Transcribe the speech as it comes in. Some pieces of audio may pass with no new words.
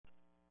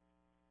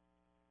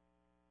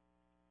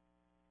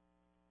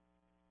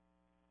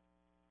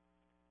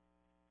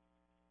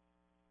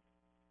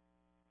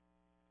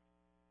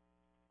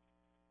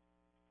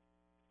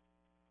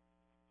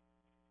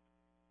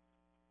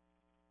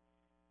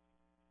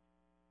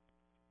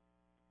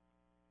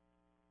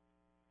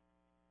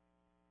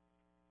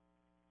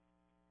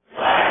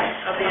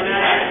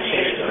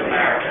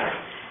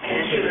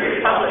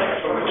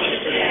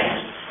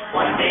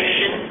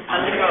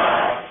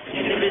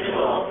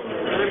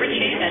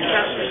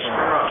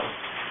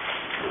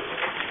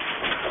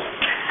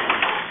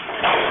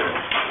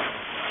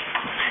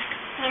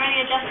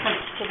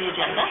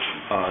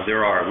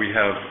There are. We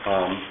have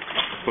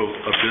both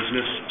a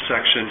business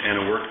section and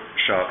a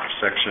workshop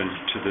section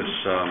to this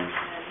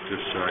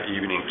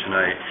evening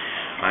tonight.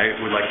 I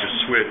would like to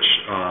switch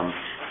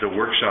the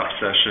workshop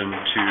session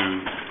to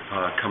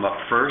come up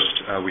first.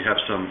 We have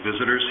some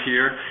visitors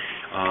here,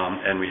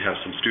 and we have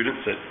some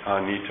students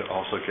that need to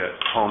also get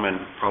home and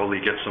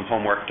probably get some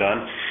homework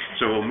done.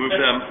 So we'll move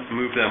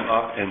them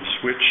up and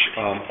switch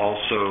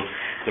also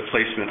the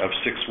placement of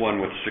 6-1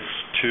 with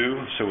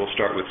 6-2. So we'll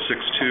start with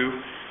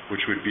 6-2,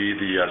 which would be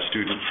the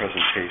student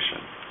presentation.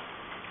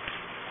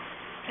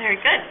 Very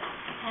good.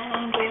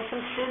 And we have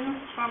some students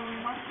from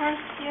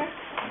Workhorse here.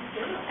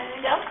 There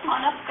you go. Come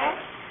on up there.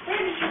 Where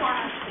did you want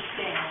us to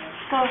stand?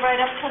 Go right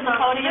up to the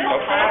podium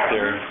up there. Up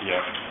there, yeah.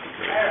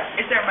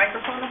 Great. Is there a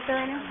microphone up there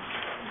right now?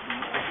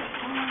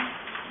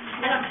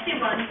 I don't see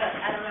one, but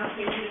I don't know if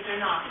you use it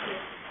or not.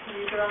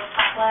 Can you girls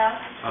talk loud?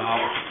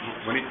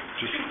 Let me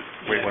just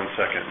wait 1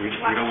 second. We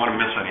don't want to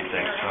miss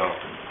anything, so.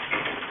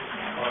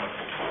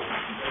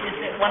 Is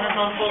it one of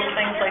those little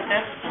things like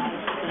this?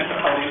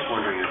 I was just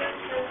wondering if...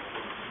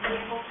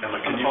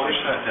 Emma, can you push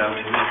that down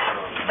to me?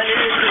 But it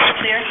is up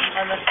there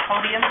on the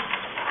podium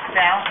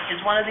now. Is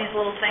one of these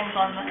little things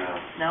on the...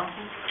 No?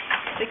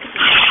 They could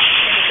be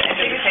at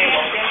the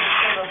table.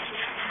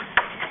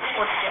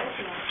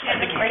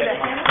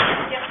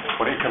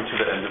 Why don't you come to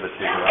the end of the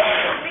table?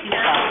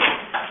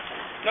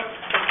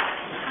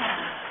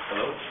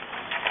 Hello?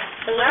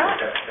 Hello?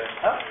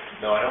 Oh.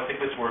 No, I don't think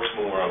this works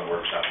when we're on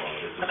workshop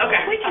mode.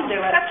 Okay. We can do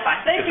it. That's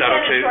fine. Is that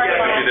okay? Yeah,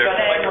 be there.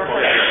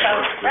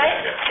 Right?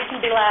 We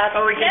can be loud.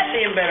 Oh, we can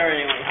see him better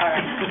anyway. All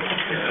right.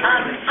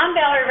 I'm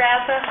Valerie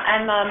Razza.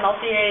 I'm a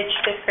multi-age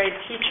 5th grade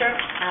teacher.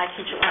 I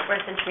teach at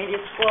Wentworth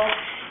Intermediate School.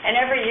 And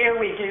every year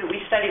we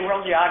study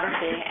world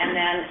geography, and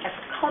then as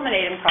a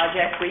culminating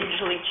project, we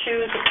usually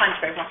choose a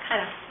country. Well,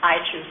 kind of, I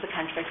choose the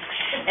country.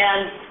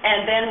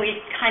 And then we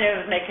kind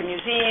of make a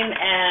museum,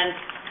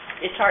 and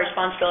it's our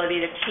responsibility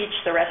to teach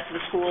the rest of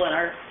the school and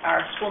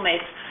our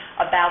schoolmates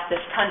about this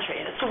country.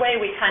 And it's a way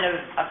we kind of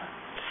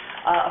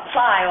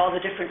apply all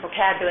the different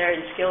vocabulary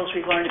and skills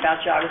we've learned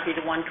about geography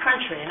to one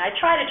country. And I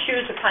try to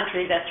choose a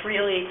country that's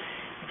really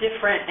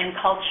different in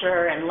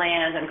culture and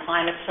land and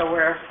climate, so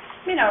we're,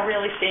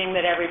 really seeing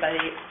that everybody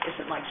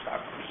isn't like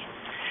Scarborough,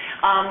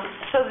 Maine.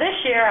 So this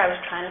year I was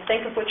trying to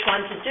think of which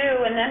one to do,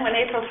 and then when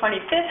April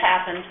 25th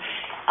happened,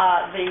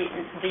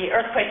 the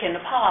earthquake in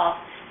Nepal,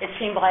 it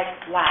seemed like,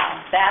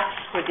 wow, that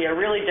would be a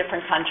really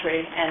different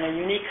country and a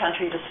unique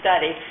country to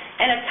study.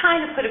 And it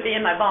kind of put a bee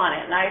in my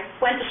bonnet. And I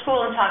went to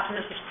school and talked to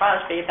Mrs.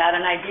 Crosby about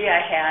an idea I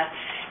had,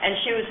 and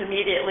she was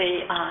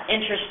immediately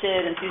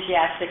interested,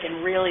 enthusiastic,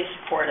 and really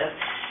supportive.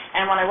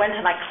 And when I went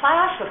to my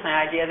class with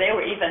my idea, they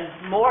were even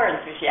more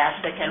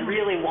enthusiastic and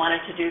really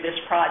wanted to do this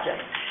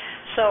project.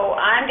 So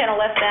I'm going to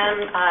let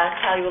them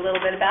tell you a little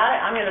bit about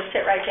it. I'm going to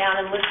sit right down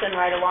and listen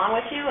right along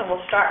with you, and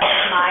we'll start with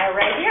Maya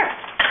right here.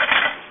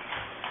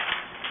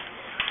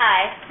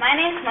 Hi, my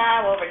name's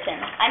Maya Wolverton.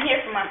 I'm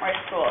here from Wentworth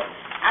School.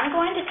 I'm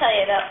going to tell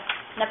you about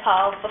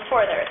Nepal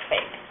before the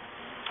earthquake.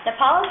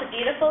 Nepal is a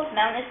beautiful,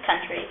 mountainous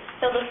country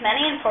filled with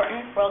many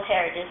important World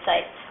Heritage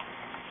Sites.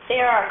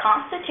 They are a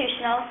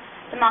constitutional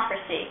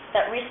democracy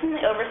that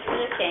recently overthrew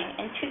their king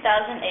in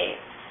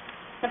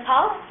 2008.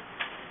 Nepal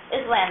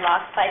is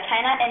landlocked by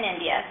China and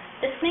India.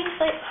 This makes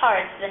life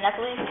hard for the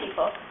Nepalese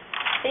people.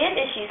 They have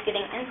issues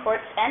getting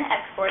imports and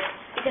exports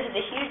because of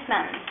the huge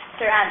mountains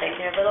surrounding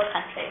their little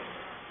country.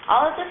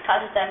 All of this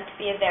causes them to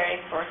be a very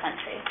poor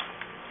country.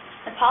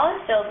 Nepal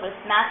is filled with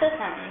massive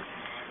mountains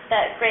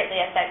that greatly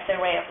affect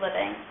their way of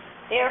living.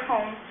 They are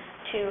home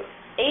to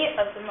 8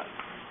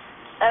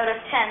 out of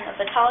 10 of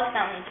the tallest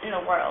mountains in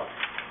the world.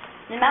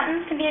 The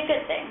mountains can be a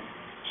good thing.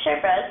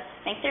 Sherpas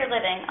make their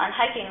living on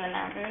hiking the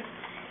mountains,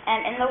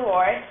 and in the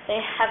war, they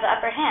have the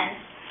upper hand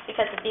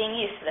because of being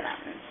used to the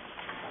mountains.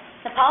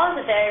 Nepal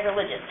is a very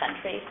religious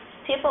country.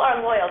 People are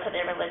loyal to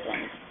their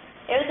religions.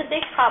 It was a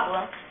big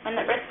problem when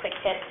the earthquake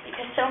hit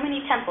because so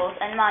many temples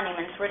and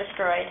monuments were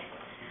destroyed.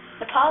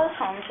 Nepal is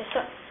home to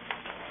so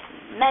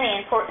many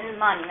important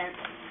monuments,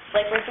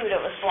 like where Buddha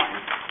was born.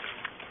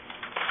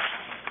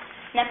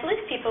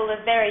 Nepalese people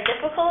live very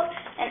difficult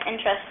and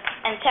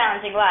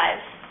challenging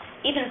lives.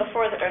 Even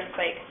before the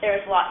earthquake, there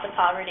is lots of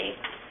poverty.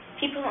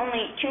 People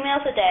only eat 2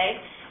 meals a day,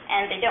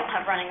 and they don't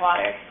have running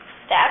water.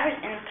 The average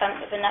income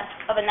of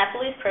a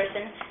Nepalese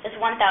person is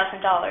 $1,000.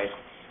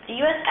 The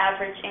U.S.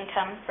 average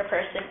income per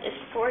person is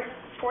 40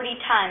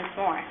 times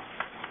more.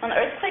 When the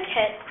earthquake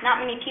hit, not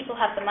many people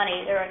have the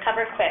money to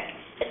recover quick.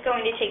 It's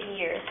going to take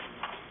years.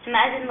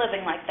 Imagine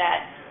living like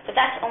that, but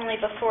that's only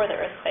before the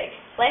earthquake.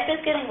 Life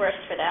is getting worse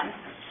for them.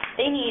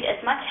 They need as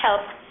much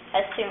help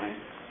as soon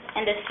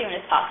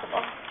as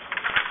possible.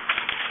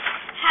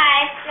 Hi,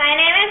 my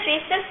name is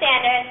Risa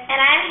Sanders, and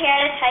I'm here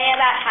to tell you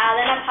about how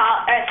the Nepal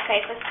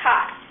earthquake was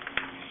caused.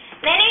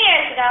 Many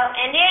years ago,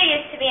 India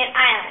used to be an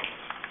island,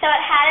 so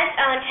it had its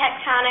own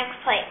tectonic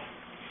plate.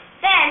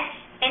 Then,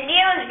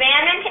 India was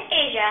rammed into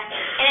Asia,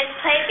 and its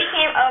plate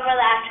became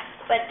overlapped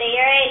with the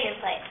Eurasian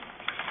plate.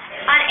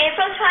 On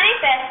April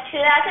 25,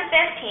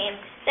 2015,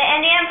 the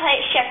Indian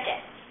plate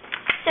shifted.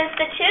 Since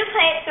the two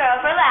plates were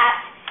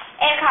overlapped,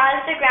 it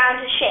caused the ground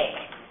to shake,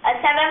 a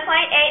 7.8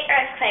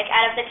 earthquake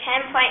out of the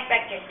 10-point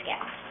Richter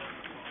scale.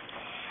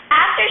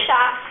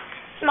 Aftershocks,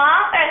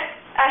 small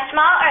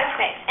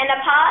earthquakes, and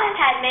Nepal has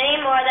had many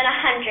more than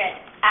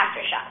 100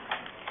 aftershocks.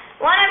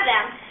 One of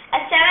them, a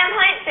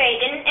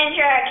 7.3, didn't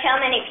injure or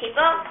kill many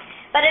people,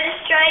 but it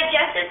destroyed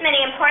just as many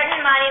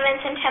important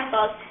monuments and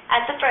temples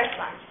as the first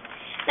one.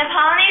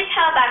 Nepal needs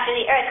help after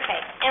the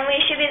earthquake, and we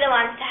should be the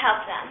ones to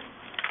help them.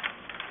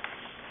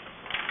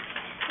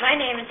 My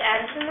name is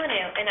Addison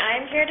Lanu, and I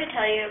am here to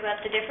tell you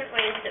about the different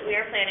ways that we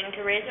are planning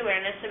to raise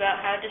awareness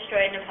about how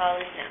destroyed Nepal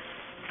is now.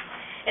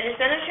 It has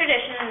been a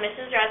tradition in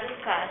Mrs.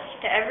 Raza's class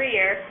to every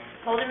year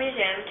hold a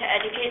museum to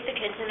educate the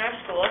kids in our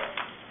school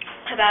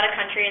about a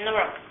country in the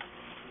world.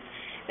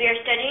 We are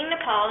studying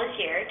Nepal this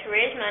year to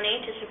raise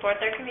money to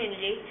support their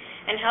community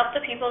and help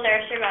the people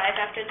there survive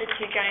after the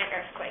two giant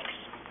earthquakes.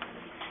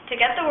 To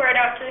get the word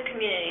out to the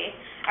community,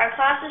 our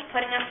class is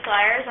putting up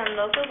flyers on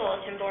local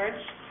bulletin boards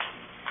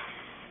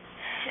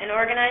and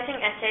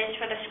organizing essays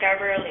for the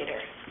Scarborough leader.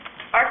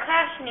 Our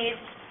class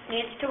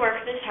needs to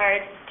work this hard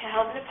to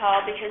help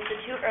Nepal because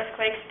the two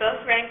earthquakes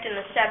both ranked in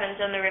the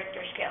 7s on the Richter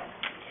scale.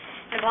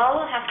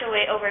 Nepal will have to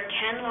wait over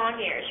 10 long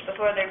years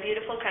before their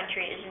beautiful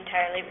country is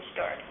entirely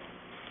restored.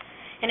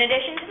 In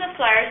addition to the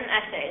flyers and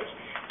essays,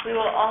 we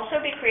will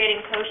also be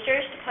creating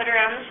posters to put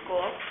around the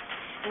school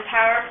and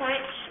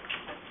PowerPoints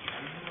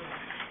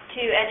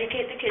to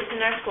educate the kids in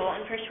our school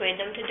and persuade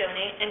them to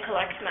donate and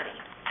collect money.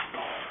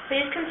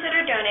 Please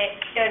consider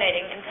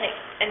donating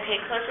and pay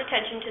close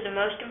attention to the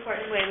most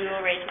important way we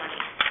will raise money,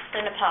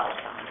 the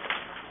Nepal-a-thon.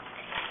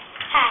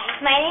 Hi,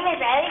 my name is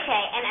Riley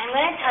Shea, and I'm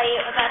going to tell you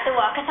about the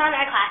walkathon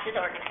our class is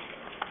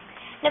organizing.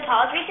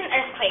 Nepal's recent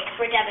earthquakes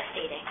were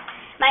devastating.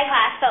 My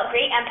class felt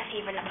great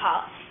empathy for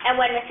Nepal,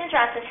 and when Mrs.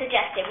 Raza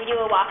suggested we do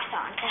a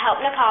walkathon to help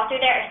Nepal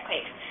through their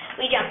earthquakes,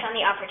 we jumped on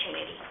the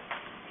opportunity.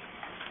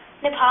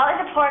 Nepal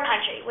is a poor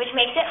country, which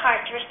makes it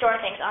hard to restore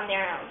things on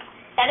their own.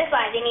 That is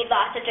why they need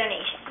lots of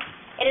donations.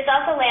 It is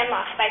also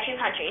landlocked by two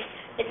countries,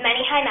 with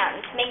many high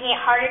mountains, making it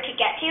harder to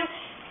get to,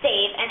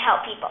 save, and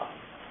help people.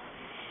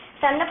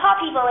 Some Nepal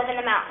people live in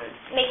the mountains,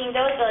 making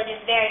those villages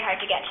very hard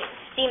to get to,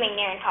 seeming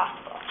near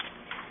impossible.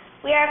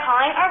 We are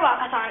calling our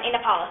walkathon a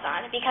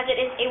Nepal-a-thon because it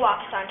is a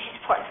walkathon to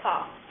support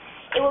Nepal.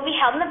 It will be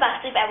held in the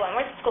bus loop at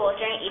Wentworth School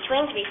during each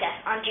wing's recess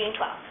on June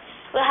 12th.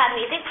 We'll have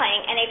music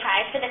playing and a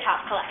prize for the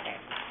top collector.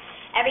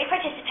 Every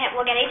participant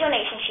will get a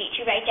donation sheet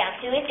to write down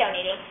who is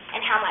donating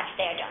and how much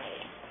they are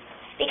donating.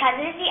 Because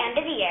it is the end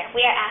of the year,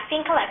 we are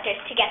asking collectors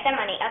to get their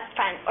money up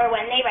front or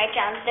when they write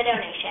down the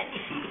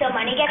donation, so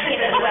money gets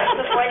given to us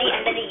before the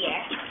end of the year.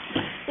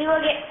 We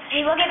will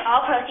give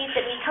all proceeds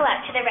that we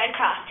collect to the Red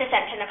Cross to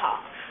send to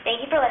Nepal.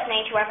 Thank you for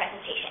listening to our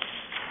presentation.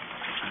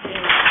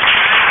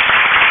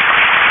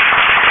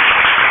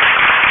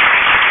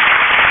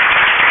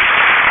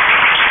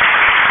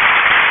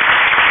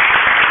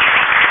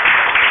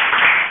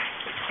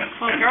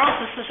 Well, girls,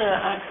 this is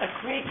a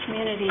great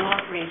community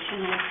outreach,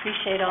 and I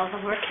appreciate all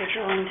the work you're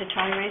doing to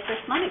try to raise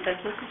this money,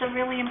 because this is a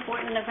really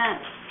important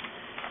event.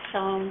 So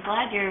I'm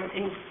glad you're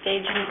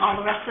engaging all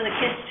the rest of the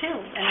kids, too,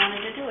 and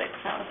wanting to do it.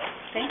 So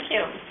thank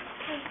you.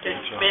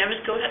 May I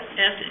just go ahead and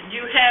ask, do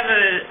you have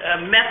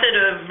a method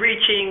of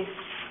reaching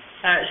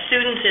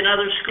students in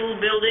other school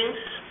buildings?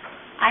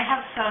 I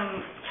have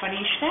some funny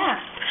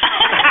staff.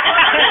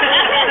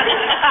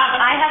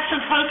 I have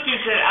some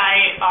posters that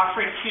I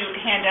offered to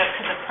hand out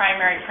to the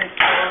primary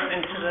principals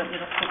and to the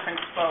middle school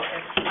principal.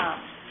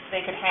 If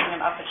they could hang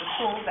them up at the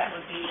school, that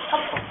would be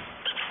helpful.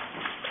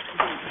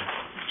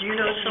 Do you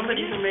know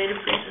somebody who made a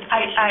presentation?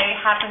 I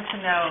happen to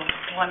know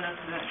one of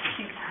the...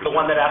 The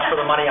one that asked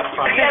for the money up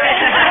front.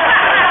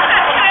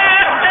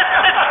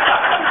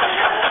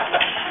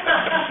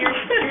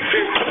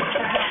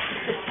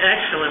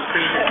 Excellent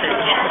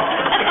presentation.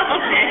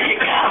 There you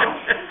go.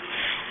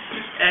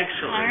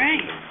 Excellent. All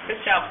right. Good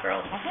job,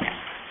 girls.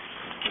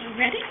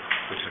 Ready?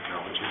 The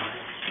technology.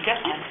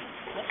 Definitely.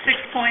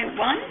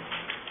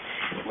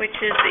 6.1, which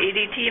is the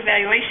EDT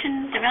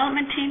Evaluation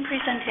Development Team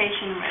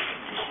Presentation Recognition.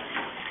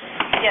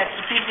 Yes,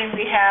 this evening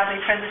we have a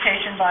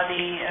presentation by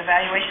the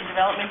Evaluation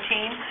Development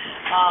Team.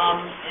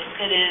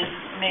 It is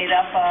made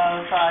up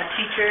of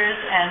teachers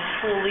and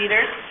school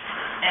leaders,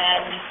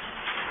 and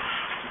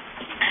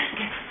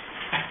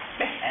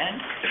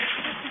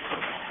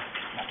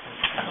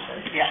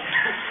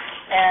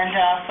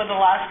for the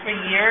last 3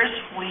 years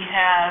we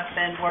have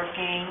been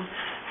working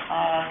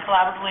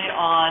collaboratively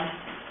on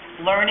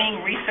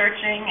learning,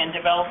 researching, and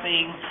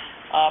developing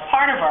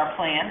part of our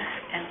plan.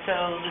 And so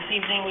this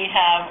evening we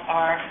have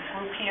our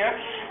group here,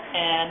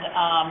 and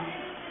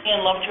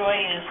Ann Lovejoy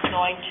is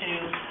going to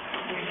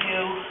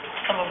review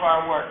some of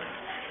our work.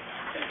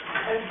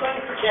 I was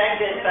going to project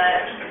it,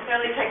 but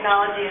clearly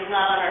technology is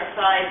not on our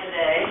side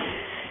today.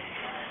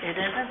 It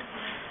isn't?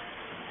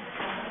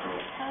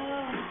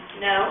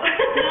 No.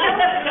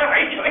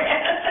 Sorry,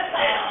 Joanne.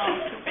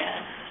 Oh, too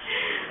bad.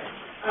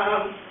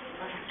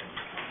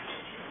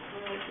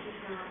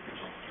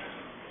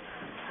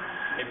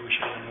 Maybe we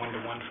should have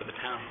one-to-one for the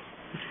town.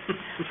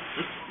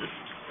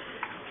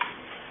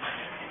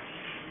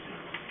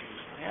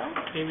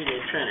 Maybe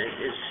they're trying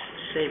to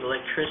save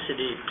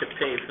electricity to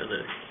pay for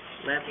the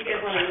laptop. You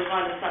guys want to move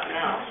on to something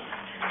else?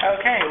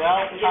 Okay,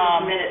 well, Give us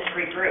a minute to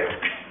regroup.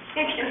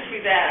 You can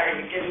do that,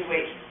 or you can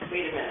wait a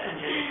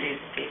minute.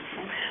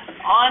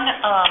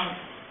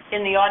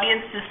 In the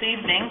audience this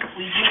evening,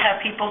 we do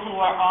have people who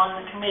are on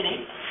the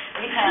committee.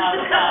 We have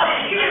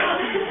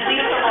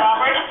Lisa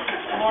Roberts,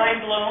 Lori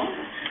Bloom,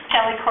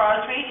 Kelly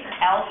Crosby,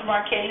 Allison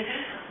Marchese,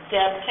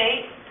 Deb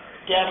Tate,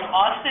 Deb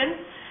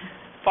Austin,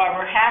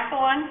 Barbara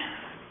Hackhorn,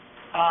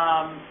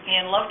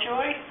 Ann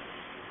Lovejoy,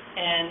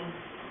 and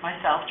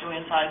myself,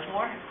 Joanne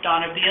Sizemore,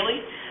 Donna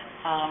Bealey.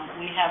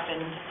 We have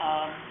been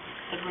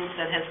the group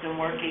that has been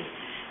working,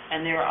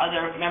 and there are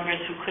other members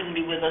who couldn't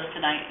be with us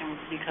tonight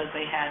because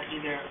they had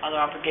either other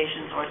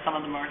obligations or some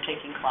of them are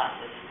taking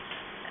classes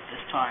at this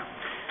time.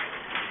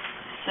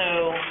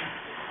 So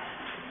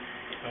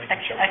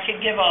I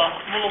could give a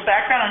little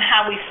background on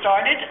how we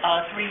started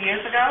 3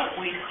 years ago.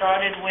 We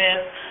started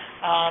with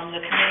the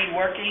committee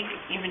working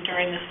even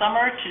during the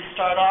summer to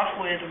start off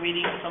with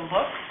reading some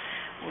books.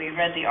 We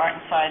read The Art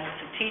and Science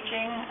of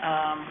Teaching,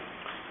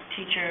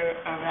 Teacher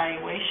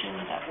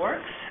Evaluation That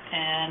Works,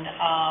 and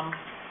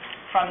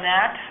from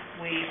that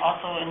we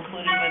also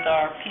included with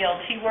our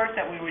PLT work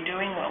that we were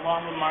doing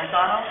along with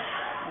Marzano.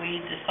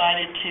 We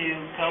decided to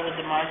go with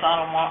the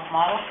Marzano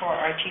model for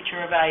our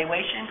teacher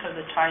evaluation because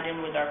it tied in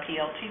with our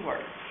PLT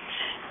work.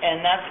 And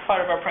that's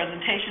part of our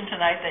presentation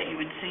tonight, that you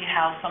would see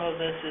how some of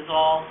this is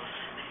all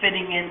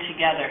fitting in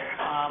together.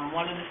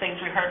 One of the things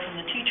we heard from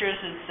the teachers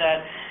is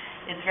that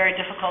it's very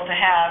difficult to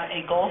have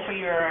a goal for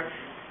your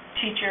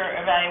teacher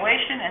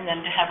evaluation and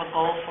then to have a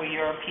goal for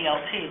your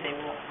PLT. They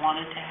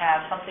wanted to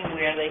have something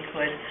where they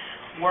could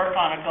work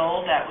on a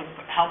goal that would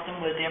help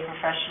them with their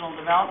professional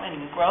development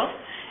and growth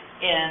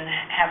and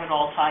have it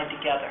all tied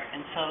together.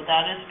 And so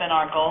that has been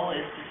our goal,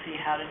 is to see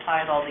how to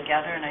tie it all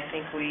together, and I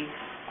think we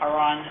are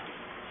on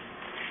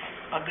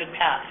a good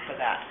path for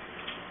that.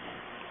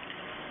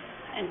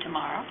 And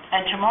tomorrow?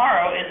 And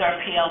tomorrow is our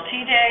PLT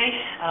day,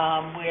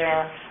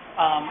 where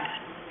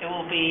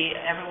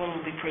everyone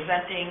will be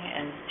presenting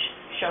and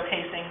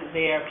showcasing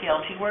their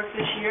PLT work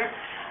this year.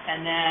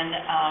 And then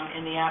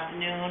in the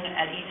afternoon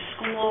at each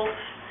school,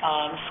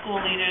 school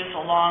leaders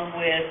along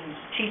with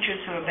teachers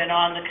who have been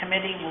on the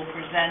committee will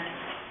present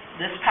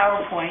this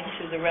PowerPoint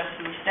to the rest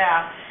of the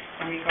staff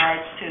in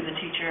regards to the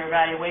teacher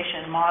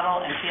evaluation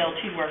model and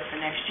PLT work for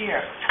next year.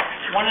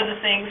 One of the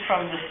things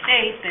from the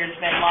state, there's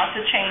been lots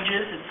of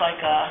changes. It's like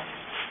a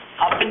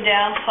up and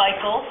down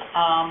cycle,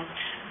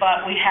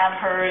 but we have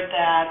heard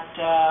that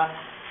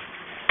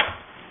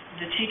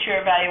the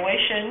teacher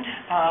evaluation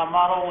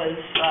model was,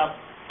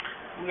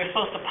 we were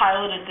supposed to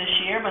pilot it this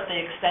year, but they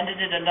extended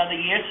it another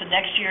year, so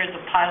next year is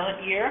a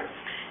pilot year.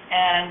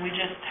 And we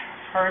just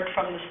heard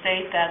from the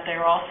state that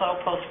they're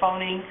also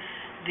postponing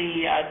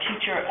the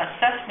teacher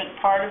assessment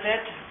part of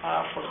it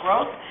for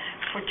growth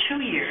for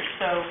 2 years.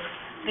 So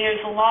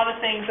there's a lot of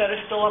things that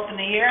are still up in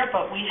the air,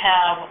 but we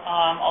have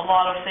a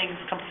lot of things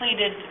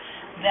completed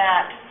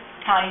that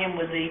tie in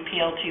with the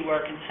PLT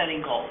work and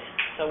setting goals.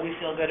 So we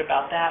feel good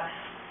about that.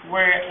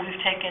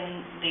 We've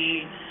taken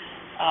the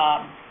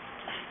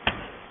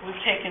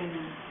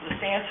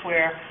stance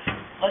where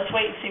let's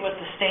wait and see what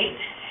the state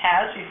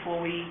has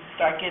before we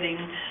start getting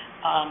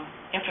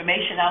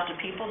information out to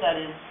people that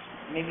is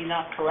maybe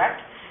not correct,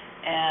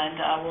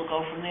 and we'll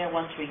go from there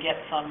once we get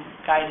some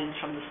guidance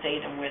from the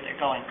state and where they're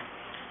going.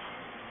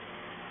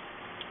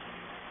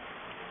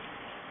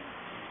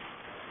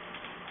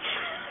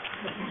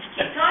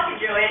 Keep talking,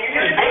 Joanne. You're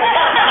going to do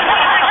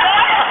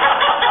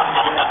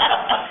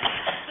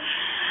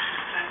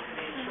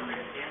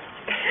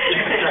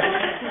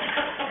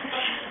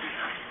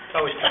It's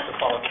always tough to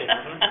follow kids,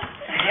 isn't it?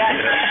 Yes.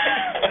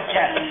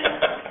 Yes.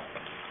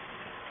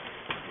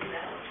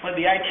 With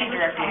the IT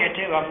director here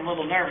too, I'm a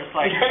little nervous,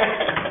 like.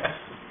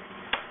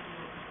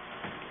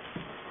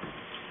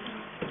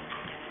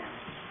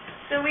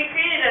 So we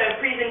created a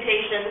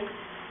presentation.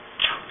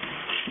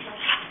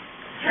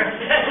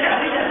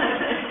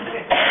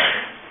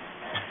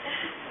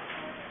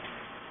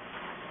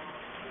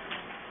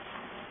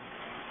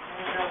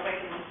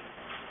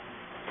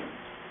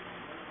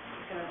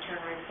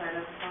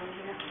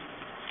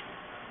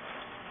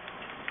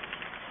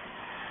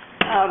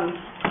 I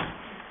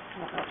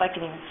don't know if I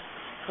can even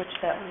switch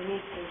that when I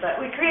need to, but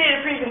we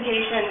created a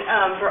presentation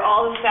for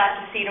all the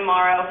staff to see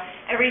tomorrow.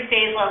 Every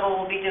phase level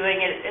will be doing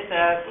it. It's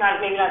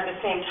maybe not at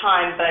the same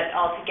time, but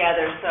all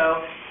together.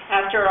 So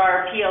after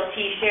our PLT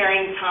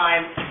sharing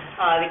time,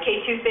 the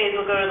K2 phase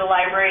will go to the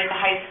library at the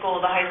high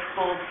school. The high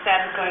school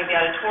staff is going to the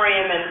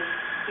auditorium, and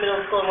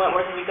middle school and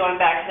Wentworth will be going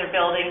back to their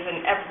buildings.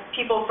 And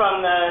people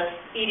from the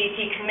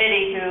EDT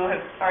committee who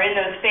are in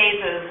those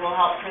phases will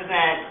help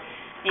present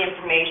the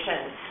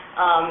information.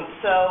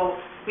 So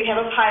we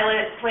have a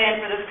pilot plan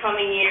for this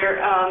coming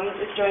year,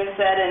 as Joanne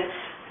said, and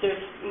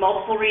there's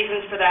multiple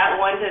reasons for that.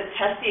 One, to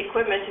test the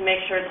equipment to make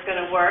sure it's going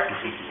to work.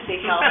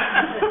 Big help.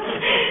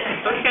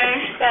 Okay,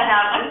 that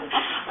happens.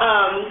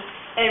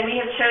 And we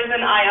have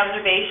chosen eye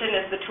observation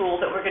as the tool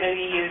that we're going to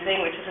be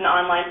using, which is an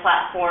online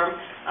platform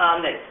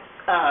that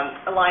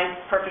aligns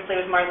perfectly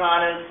with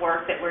Marzano's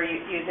work that we're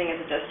using as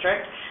a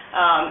district.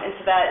 And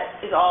so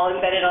that is all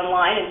embedded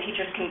online, and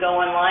teachers can go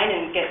online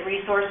and get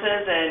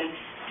resources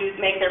and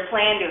make their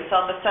plan, do a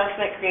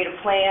self-assessment, create a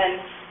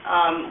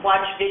plan,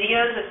 watch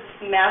videos of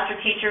master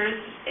teachers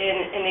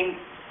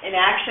in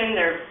action.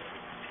 They're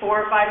 4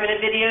 or 5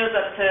 minute videos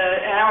up to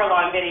an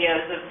hour-long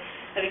videos of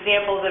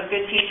examples of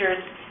good teachers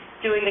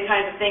doing the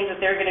kinds of things that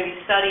they're going to be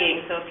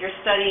studying. So if you're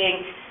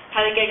studying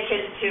how to get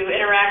kids to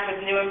interact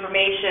with new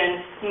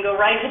information, you can go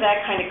right to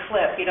that kind of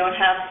clip. You don't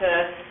have to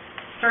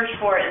search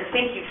for it and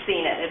think you've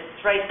seen it.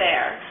 It's right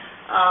there.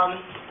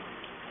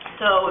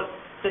 So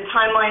the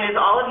timeline is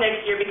all of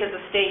next year because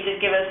the state did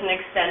give us an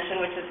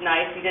extension, which is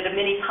nice. We did a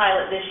mini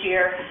pilot this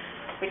year,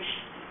 which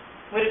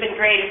would have been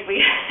great if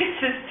we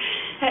just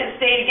had the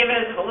state given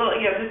us a little,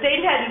 if the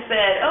state hadn't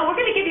said, oh, we're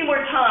going to give you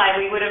more time,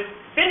 we would have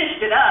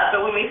finished it up.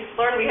 But when we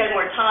learned we had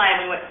more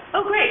time, we went,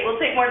 oh, great, we'll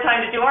take more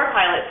time to do our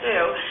pilot,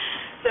 too.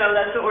 So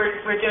that's what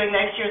we're doing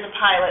next year as a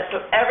pilot.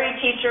 So every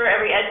teacher,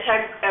 every ed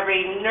tech,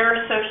 every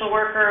nurse, social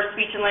worker,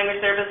 speech and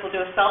language therapist will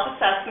do a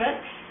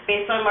self-assessment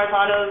based on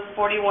Marzano's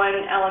 41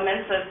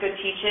 elements of good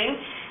teaching,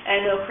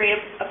 and they'll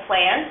create a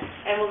plan,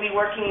 and we'll be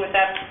working with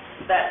that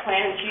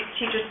plan, and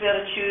teachers will be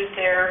able to choose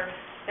their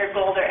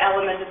goal, their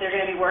element that they're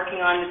going to be working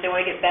on that they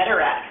want to get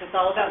better at, because it's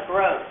all about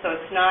growth. So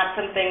it's not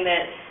something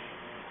that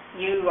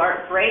you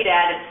aren't great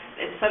at.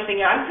 It's something,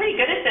 I'm pretty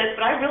good at this,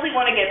 but I really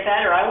want to get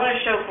better. I want to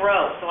show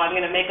growth, so I'm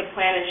going to make a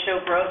plan and show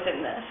growth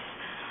in this.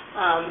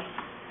 I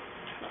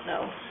don't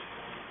know.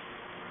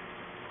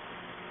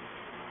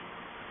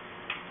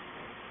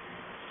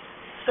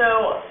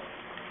 So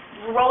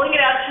we're rolling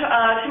it out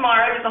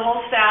tomorrow to the whole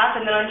staff,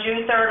 and then on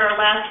June 3rd, our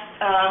last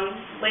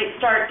late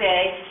start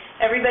day,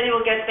 everybody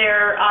will get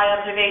their eye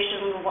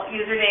observation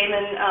username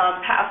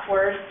and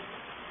password,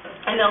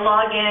 and they'll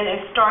log in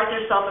and start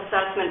their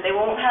self-assessment. They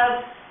won't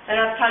have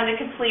enough time to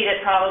complete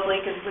it probably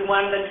because we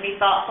want them to be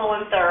thoughtful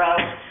and thorough,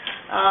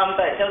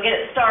 but they'll get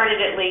it started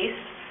at least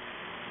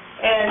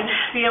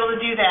and be able to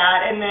do that.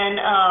 And then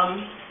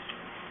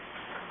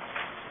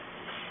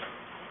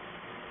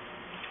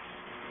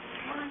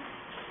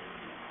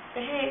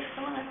behave,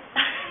 come on.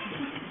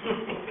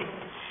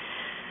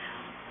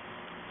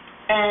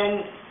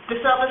 And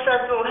the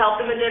self-assessment will help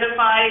them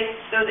identify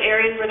those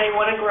areas where they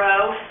want to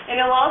grow,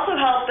 and it'll also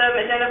help them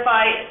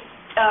identify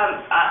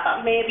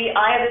maybe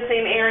I have the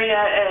same area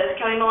as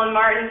County Mullen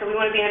Martin, so we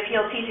want to be in a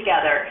PLT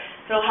together.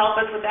 So it'll help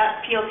us with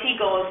that PLT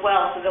goal as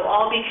well, so they'll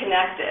all be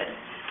connected.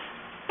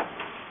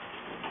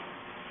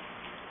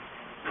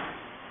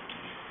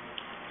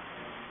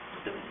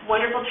 The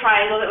wonderful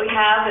triangle that we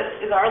have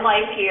is our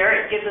life here.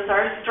 It gives us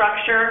our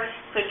structure,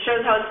 so it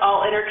shows how it's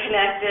all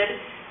interconnected.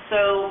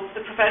 So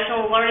the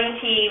professional learning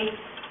team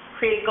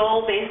create a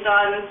goal based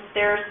on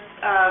their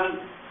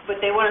what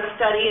they want to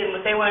study and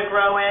what they want to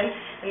grow in,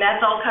 and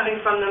that's all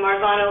coming from the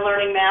Marzano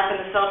Learning Map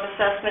and the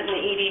self-assessment and the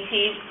EDP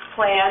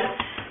plan,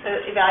 the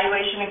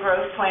evaluation and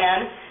growth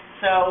plan.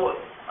 So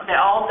they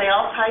all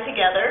tie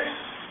together.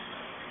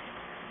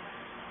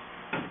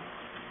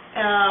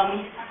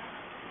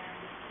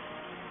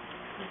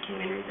 Can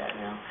we read that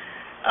now?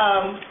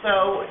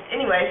 So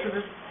anyway, so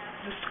the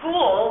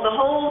school, the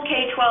whole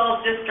K-12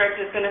 district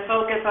is going to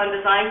focus on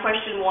design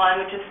question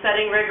 1, which is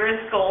setting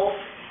rigorous goals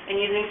and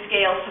using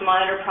scales to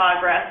monitor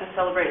progress and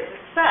celebrate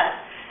success.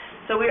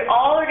 So we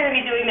all are going to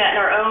be doing that in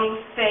our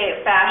own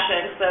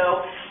fashion.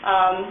 So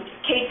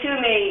K-2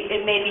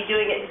 may be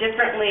doing it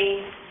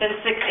differently than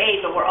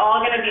 6-8, but we're all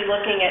going to be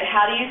looking at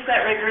how do you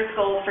set rigorous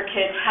goals for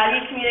kids, how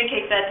do you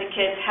communicate that to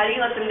kids, how do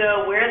you let them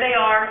know where they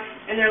are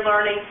in their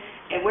learning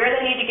and where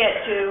they need to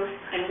get to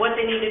and what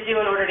they need to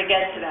do in order to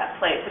get to that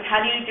place, and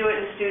how do you do it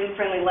in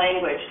student-friendly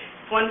language.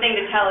 It's one thing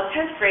to tell a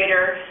 10th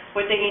grader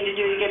what they need to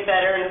do to get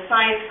better in a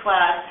science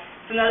class.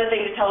 It's another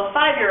thing to tell a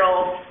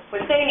 5-year-old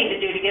what they need to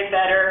do to get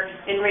better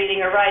in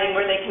reading or writing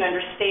where they can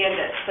understand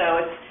it. So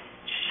it's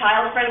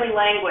child-friendly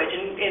language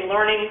and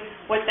learning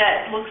what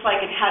that looks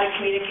like and how to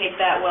communicate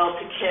that well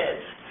to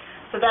kids.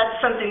 So that's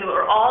something that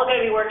we're all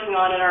going to be working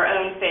on in our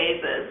own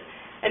phases.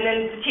 And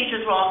then the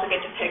teachers will also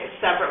get to pick a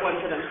separate one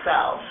for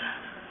themselves.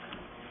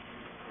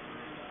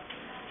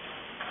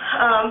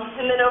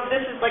 And then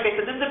this is, like I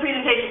said, this is a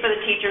presentation for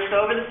the teachers.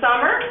 So over the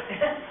summer,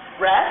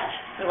 rest,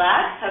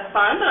 relax, have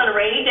fun, but on a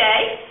rainy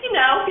day, if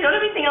you don't have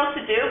anything else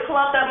to do, pull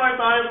out that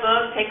Marzano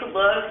book, take a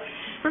look,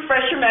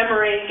 refresh your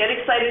memory, get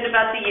excited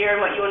about the year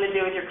and what you want to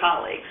do with your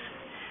colleagues.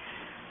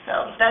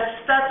 So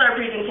that's our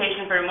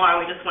presentation for tomorrow.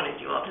 We just wanted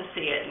you all to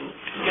see it and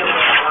know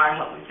where we are and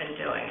what we've been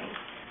doing.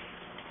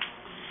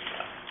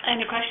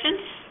 Any questions?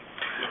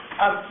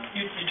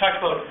 You talked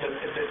about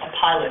a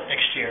pilot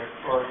next year,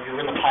 or you're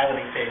in the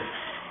piloting phase.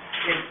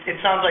 It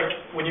sounds like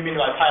when you mean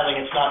by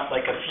piloting, it's not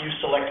like a few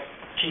select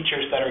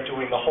teachers that are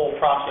doing the whole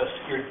process.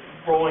 You're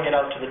rolling it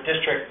out to the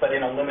district, but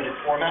in a limited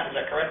format. Is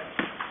that correct?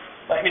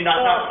 I mean,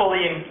 not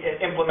fully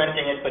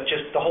implementing it, but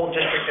just the whole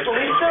district is. Well,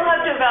 we still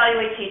have to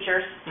evaluate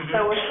teachers,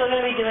 so we're still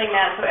going to be doing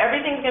that. So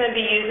everything's going to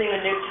be using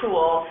the new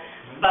tool,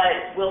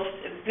 but we'll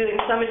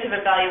doing summative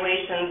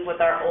evaluations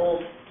with our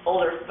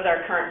with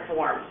our current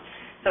forms.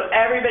 So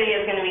everybody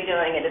is going to be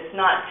doing it. It's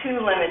not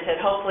too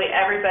limited. Hopefully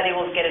everybody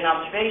will get an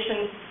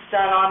observation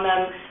done on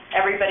them.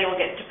 Everybody will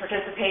get to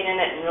participate in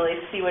it and really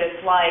see what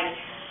it's like.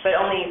 But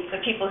only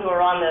the people who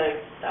are on the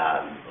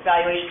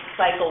evaluation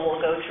cycle will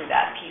go through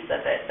that piece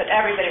of it. But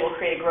everybody will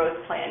create a growth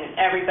plan, and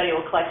everybody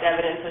will collect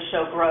evidence to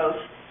show growth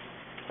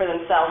for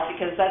themselves,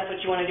 because that's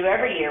what you want to do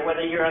every year, whether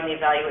you're on the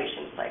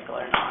evaluation cycle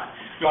or not.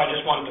 No, I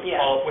just wanted to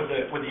follow up with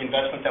the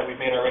investment that we've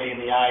made already in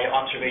the eye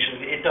observations.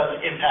 It does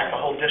impact the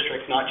whole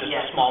district, not just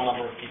a small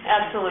number of people.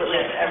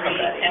 Absolutely,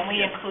 everybody. And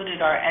we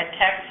included our ed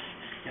techs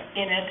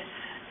in it,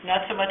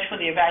 not so much for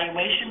the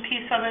evaluation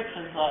piece of it,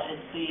 because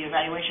the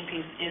evaluation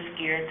piece is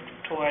geared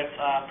towards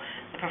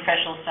the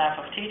professional staff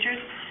of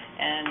teachers,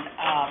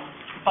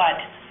 but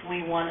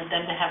we wanted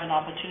them to have an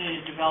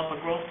opportunity to develop a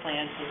growth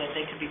plan so that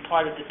they could be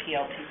part of the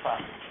PLT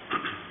process.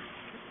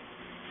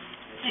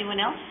 Anyone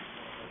else?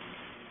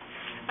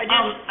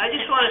 I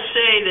just want to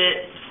say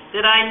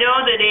that I know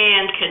that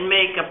Ann can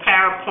make a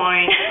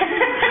PowerPoint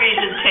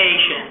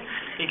presentation,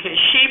 because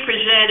she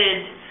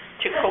presented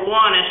to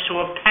Kiwanis to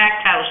a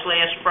packed house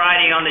last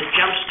Friday on the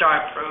Jump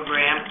Start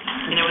program,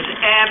 and it was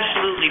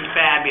absolutely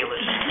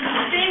fabulous.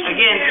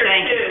 Again,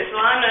 thank you. So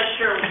I'm not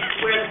sure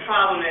where the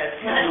problem is.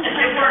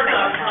 It worked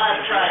on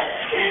Friday.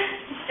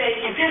 Thank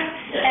you.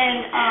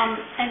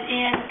 And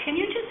Ann, can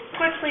you just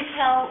quickly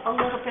tell a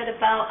little bit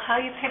about how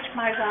you picked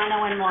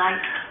Marzano and why?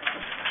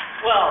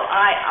 Well,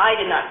 I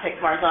did not pick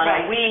Marzano.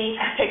 Right. We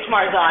picked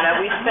Marzano.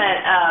 We spent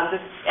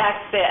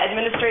the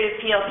administrative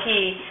PLT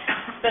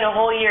spent a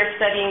whole year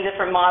studying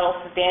different models,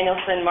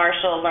 Danielson,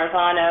 Marshall,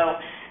 Marzano.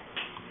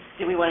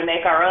 Do we want to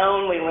make our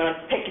own? We want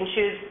to pick and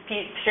choose,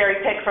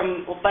 cherry pick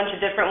from a bunch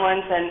of different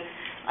ones, and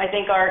I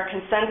think our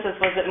consensus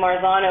was that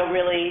Marzano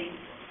really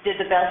did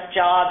the best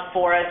job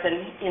for us,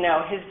 and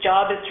his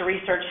job is to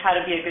research how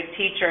to be a good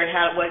teacher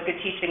and what good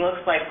teaching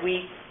looks like.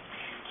 We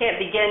can't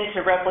begin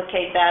to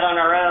replicate that on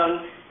our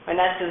own, and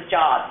that's his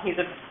job. He's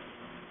a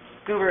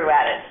guru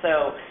at it,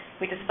 so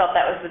we just felt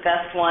that was the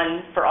best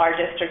one for our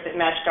district that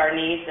matched our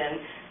needs,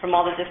 and from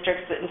all the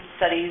districts that we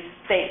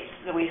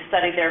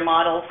studied their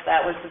models,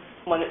 that was the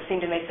one that seemed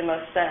to make the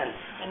most sense.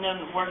 And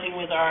then working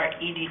with our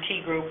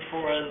EDT group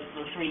for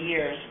the 3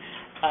 years,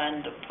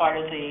 and part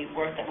of the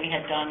work that we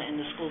had done in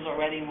the schools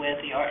already with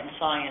the art and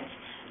science,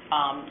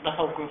 the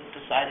whole group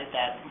decided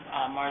that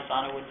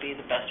Marzano would be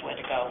the best way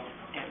to go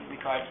in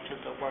regards to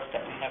the work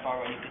that we have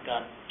already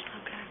begun.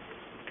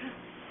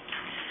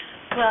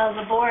 Well,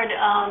 the board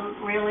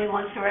really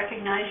wants to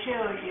recognize you.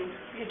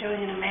 You're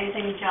doing an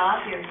amazing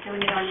job. You're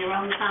doing it on your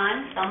own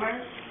time, summers,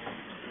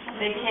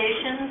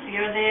 vacations.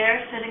 You're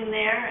there, sitting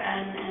there,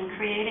 and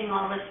creating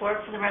all this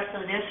work for the rest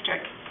of the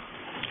district.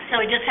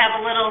 So we just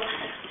have a little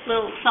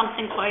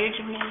something for you,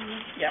 Janine.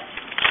 Yep.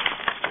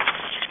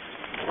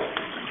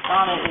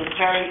 Donna is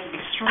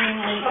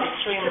extremely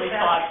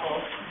thoughtful.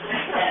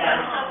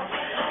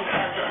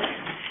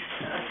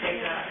 I'll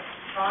take a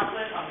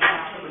chocolate on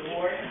behalf of the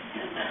board.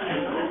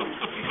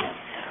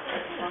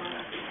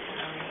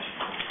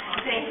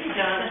 Thank you,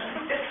 Donna.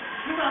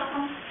 You're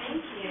welcome.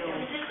 Thank you.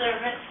 You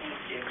deserve it. Thank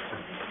you.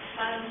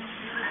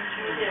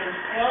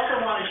 I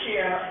also want to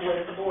share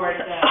with the board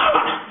that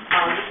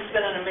this has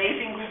been an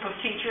amazing group of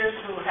teachers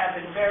who have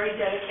been very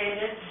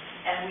dedicated,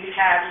 and we've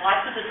had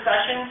lots of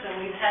discussions,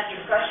 and we've had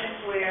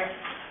discussions where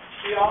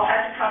we all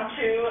had to come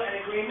to an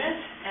agreement,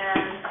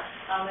 and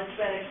it's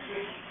been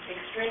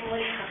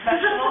extremely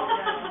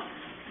professional.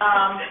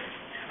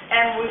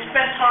 And we've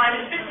spent time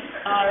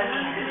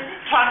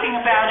talking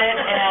about it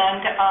and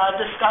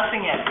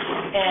discussing it,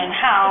 and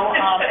how,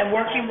 and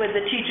working with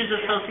the Teachers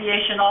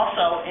Association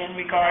also in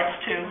regards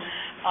to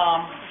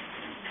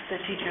the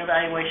teacher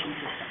evaluation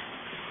system.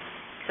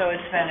 So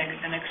it's been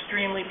an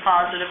extremely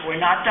positive. We're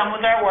not done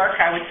with our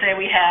work. I would say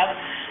we have.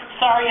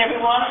 Sorry,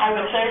 everyone. I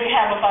would say we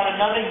have about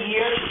another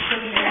year to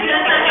 2 years.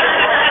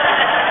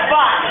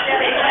 But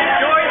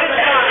enjoy the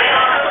time.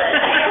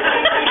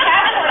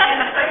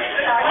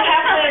 We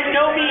have planned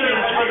no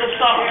meetings for the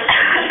summer.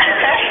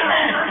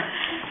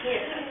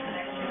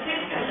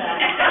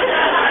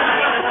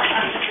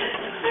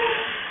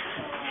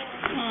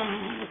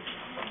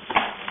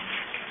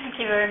 Thank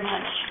you very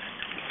much.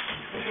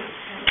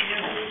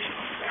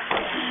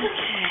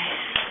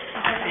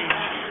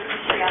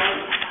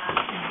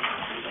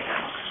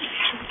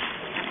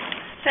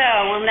 So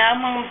we'll now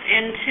move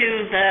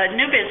into the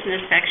new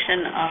business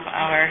section of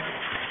our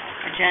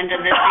agenda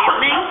this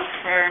evening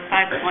for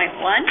 5.1.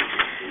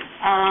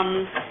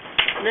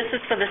 This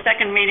is for the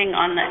second meeting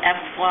on the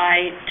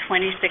FY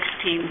 2016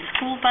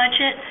 school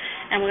budget,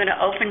 and we're going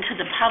to open to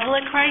the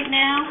public right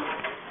now.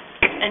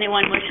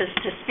 Anyone wishes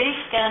to speak,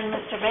 and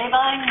Mr.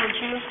 Babine, would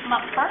you come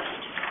up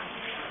first?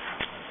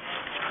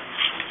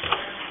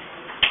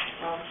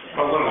 A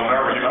little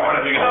nervous. I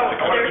want to do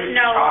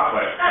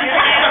chocolate.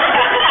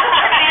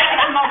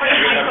 Come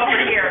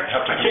over here.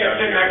 I can't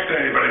sit next to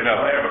anybody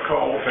now. I have a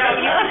cold. No,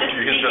 you have to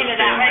speak into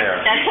that right.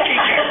 That's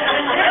teacher.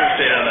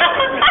 Stay on that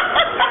one.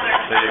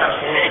 There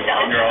you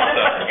go. You're all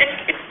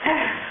set.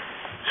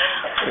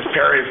 As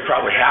Perry has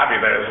probably happy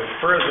that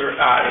it's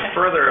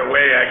further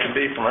away I can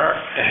be from her.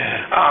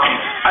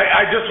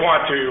 I just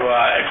want to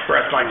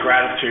express my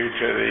gratitude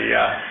to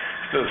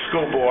the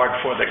school board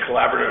for the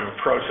collaborative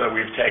approach that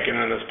we've taken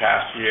in this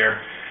past year.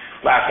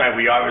 Last night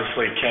we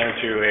obviously came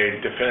to a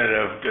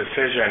definitive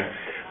decision,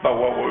 but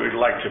what we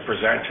would like to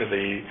present to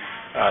the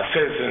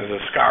citizens of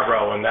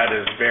Scarborough, and that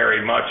is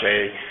very much a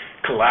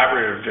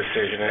collaborative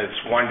decision.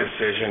 It's one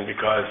decision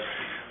because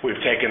we've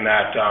taken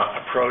that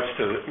approach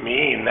to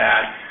mean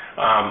that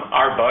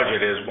our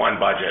budget is one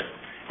budget.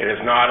 It is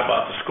not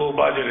about the school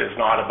budget, it is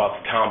not about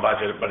the town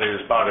budget, but it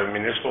is about a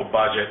municipal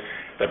budget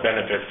that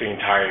benefits the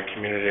entire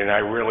community, and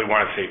I really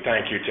want to say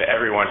thank you to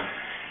everyone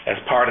as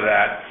part of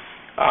that.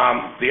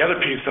 The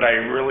other piece that I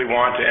really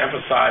want to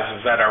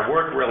emphasize is that our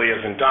work really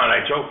isn't done.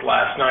 I joked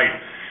last night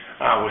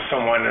with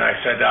someone, and I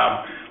said,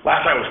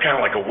 last night was kind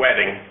of like a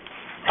wedding.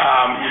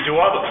 You do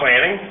all the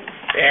planning,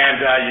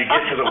 and you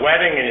get to the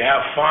wedding, and you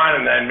have fun,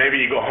 and then maybe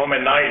you go home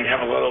at night and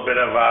have a little bit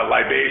of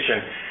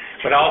libation.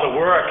 But all the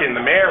work in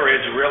the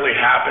marriage really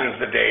happens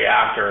the day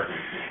after,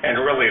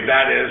 and really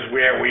that is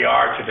where we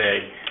are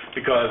today,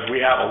 because we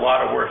have a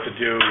lot of work to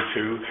do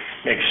to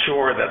make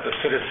sure that the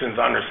citizens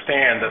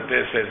understand that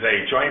this is a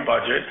joint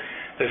budget,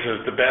 this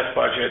is the best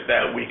budget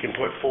that we can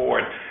put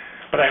forward.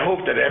 But I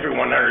hope that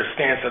everyone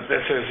understands that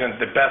this isn't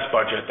the best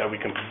budget that we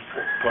can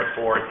put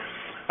forward.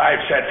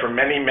 I've said for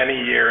many, many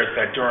years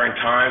that during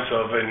times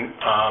of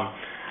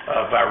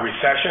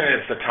recession,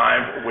 it's the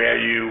time where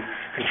you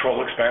control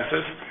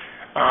expenses,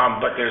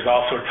 but there's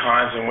also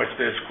times in which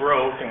there's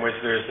growth, in which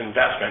there's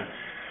investment.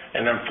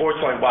 And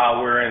unfortunately,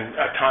 while we're in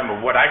a time of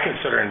what I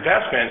consider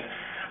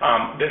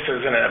investment, this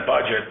isn't a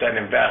budget that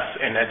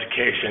invests in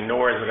education,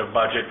 nor is it a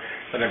budget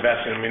that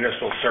invests in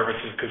municipal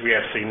services, because we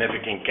have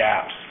significant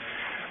gaps.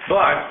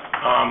 But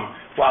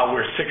while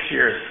we're 6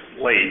 years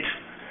late,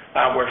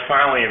 we're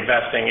finally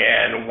investing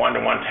in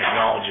one-to-one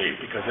technology,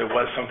 because it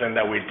was something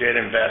that we did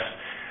invest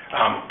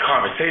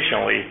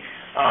conversationally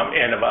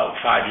in about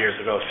 5 years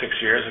ago,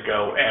 6 years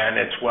ago,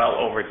 and it's well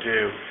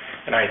overdue.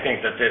 And I think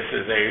that this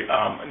is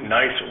a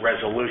nice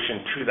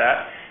resolution to that.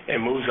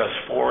 It moves us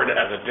forward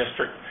as a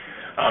district.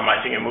 I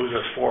think it moves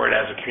us forward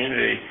as a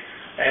community.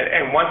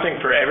 And one thing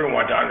for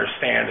everyone to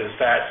understand is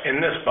that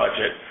in this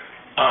budget,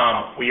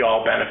 we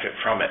all benefit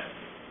from it.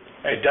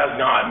 It does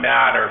not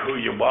matter who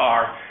you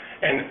are.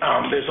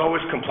 And there's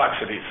always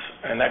complexities.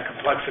 And that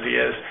complexity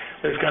is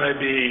there's going to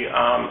be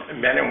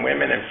men and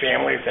women and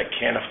families that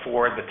can't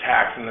afford the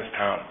tax in this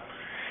town.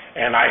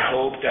 And I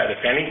hope that,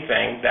 if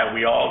anything, that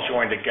we all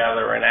join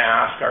together and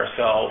ask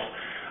ourselves,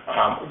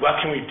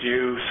 what can we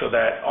do so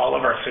that all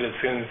of our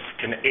citizens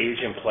can age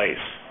in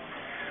place?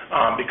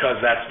 Because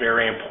that's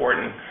very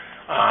important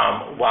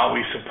while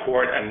we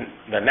support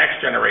the next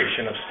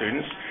generation of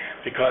students.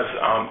 Because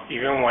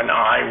even when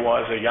I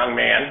was a young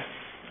man,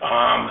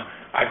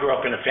 I grew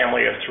up in a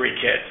family of 3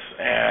 kids.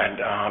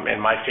 And in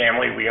my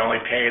family, we only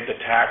paid the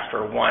tax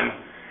for one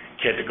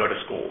kid to go to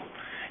school.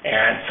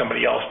 And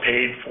somebody else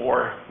paid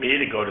for me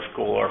to go to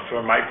school, or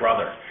for my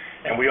brother.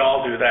 And we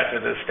all do that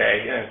to this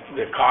day. And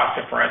the cost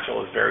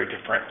differential is very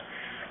different.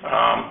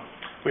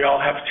 We all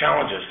have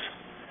challenges.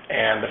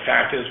 And the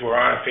fact is we're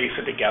on to face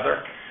it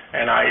together.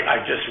 And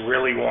I just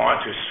really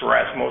want to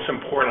stress, most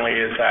importantly,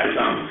 is that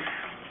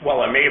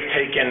while it may have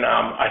taken,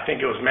 I think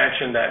it was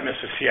mentioned that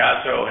Mr.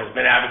 Ciazzo has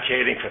been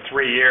advocating for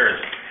 3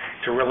 years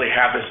to really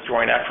have this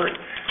joint effort.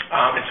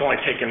 It's only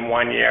taken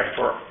 1 year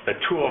for the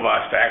two of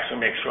us to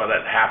actually make sure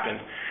that happened.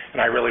 And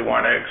I really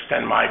want to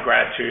extend my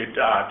gratitude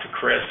to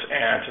Chris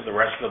and to the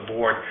rest of the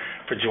board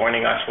for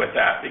joining us with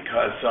that,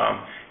 because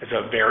it's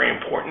a very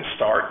important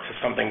start to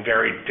something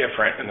very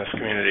different in this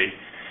community.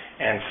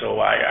 And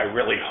so I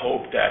really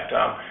hope that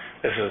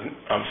this is,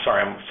 I'm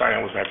sorry, I'm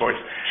starting to lose my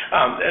voice.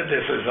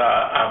 This is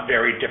a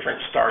very different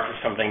start to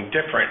something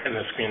different in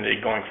this community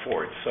going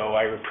forward. So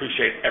I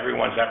appreciate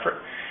everyone's effort.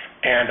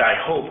 And I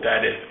hope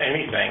that, if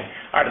anything,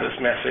 out of this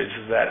message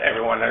is that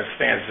everyone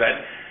understands that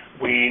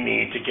we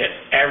need to get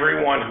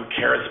everyone who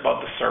cares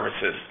about the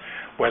services,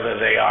 whether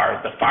they are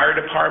the fire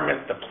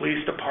department, the police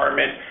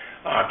department,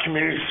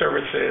 community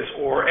services,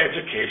 or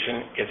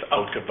education, is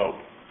out to vote.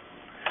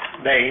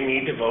 They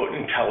need to vote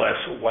and tell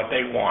us what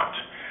they want,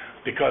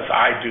 because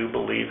I do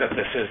believe that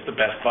this is the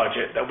best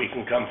budget that we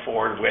can come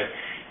forward with,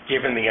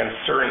 given the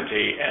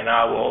uncertainty, and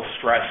I will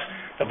stress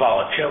the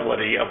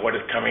volatility of what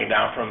is coming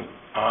down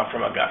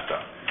from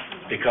Augusta,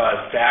 because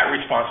that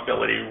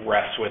responsibility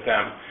rests with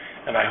them.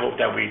 And I hope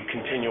that we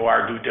continue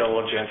our due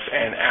diligence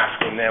and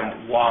asking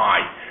them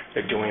why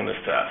they're doing this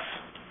to us.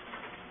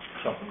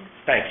 So,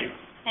 thank you.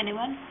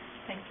 Anyone?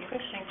 Thank you.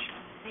 Chris, thanks.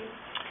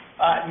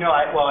 No,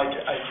 I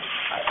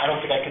don't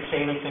think I could say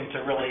anything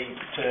to really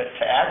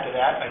to add to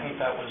that. I think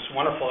that was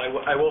wonderful.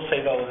 I will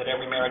say, though, that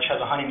every marriage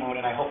has a honeymoon,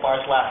 and I hope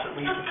ours lasts at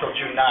least until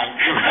June 9th.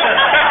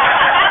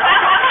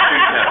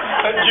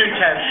 June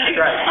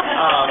 10th, right.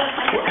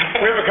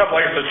 We have a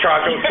couple extra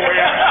chocolates for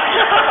you.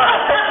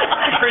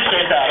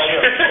 Appreciate that. I do.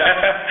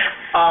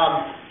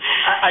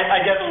 I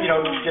guess,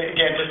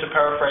 again, just to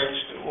paraphrase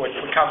what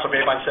Councilor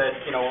Babine said,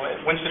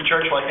 Winston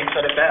Churchill, I think,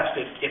 said it best.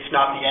 It's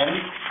not the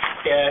end,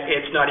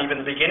 it's not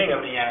even the beginning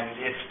of the end,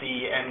 it's the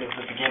end of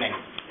the beginning.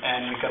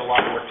 And we've got a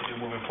lot of work to do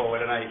moving forward.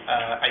 And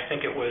I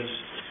think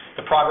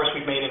the progress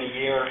we've made in a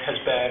year has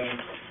been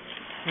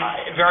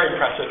very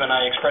impressive, and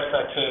I expressed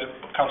that to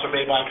Councillor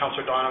Babine,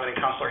 Councillor Donovan, and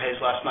Councillor Hayes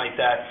last night,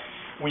 that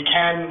we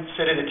can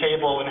sit at a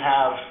table and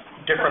have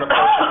different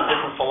approaches and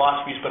different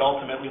philosophies, but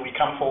ultimately we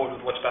come forward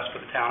with what's best for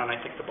the town, and I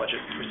think the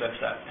budget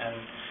presents that. And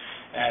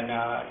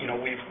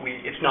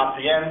it's not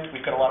the end.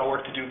 We've got a lot of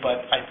work to do,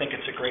 but I think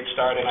it's a great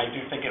start, and I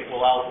do think it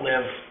will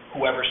outlive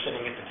whoever's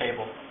sitting at the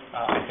table.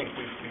 I think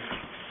we've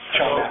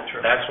shown that.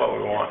 That's what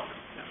we want.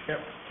 Yep.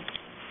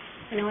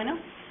 Anyone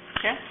else?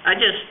 Yeah.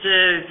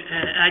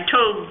 I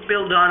told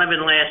Bill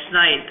Donovan last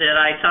night that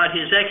I thought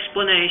his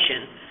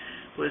explanation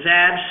was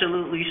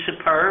absolutely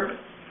superb.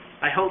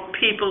 I hope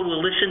people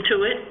will listen to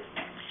it.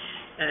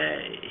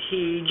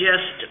 He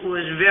just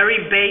was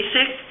very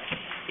basic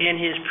in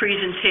his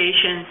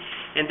presentation,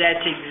 and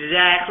that's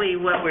exactly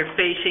what we're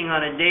facing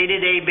on a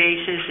day-to-day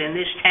basis in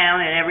this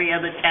town and every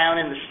other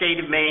town in the state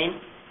of Maine.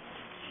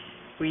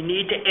 We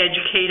need to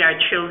educate our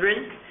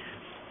children.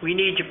 We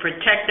need to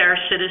protect our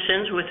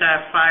citizens with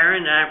our fire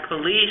and our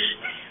police.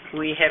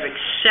 We have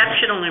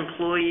exceptional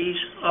employees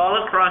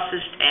all across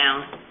this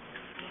town.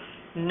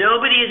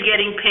 Nobody is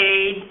getting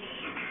paid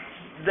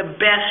the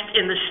best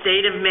in the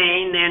state of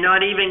Maine. They're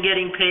not even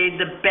getting paid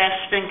the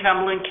best in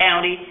Cumberland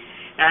County.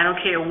 I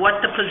don't care what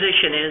the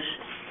position is.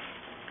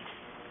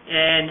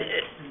 And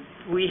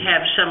we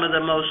have some of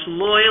the most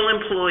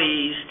loyal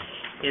employees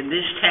in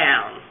this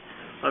town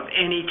of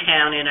any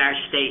town in our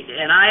state.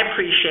 And I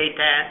appreciate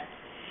that.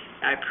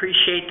 I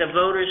appreciate the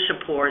voters'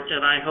 support,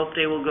 and I hope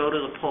they will go to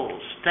the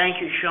polls.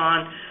 Thank you,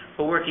 Sean,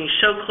 for working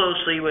so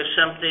closely with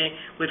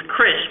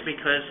Chris,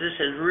 because this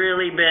has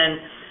really been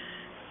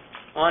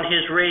on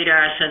his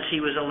radar since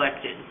he was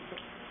elected.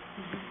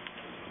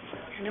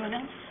 Anyone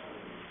else?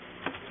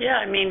 Yeah,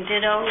 I mean,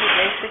 ditto,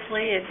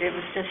 basically, it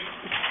was just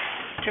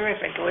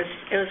terrific.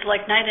 It was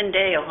like night and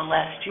day over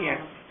last year.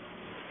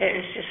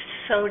 It was just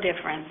so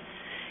different.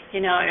 You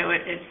know,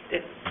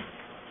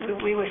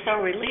 we were so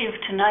relieved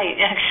tonight,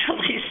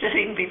 actually,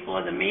 sitting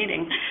before the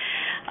meeting.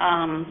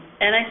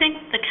 And I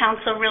think the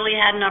council really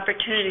had an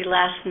opportunity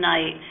last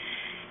night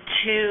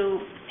to,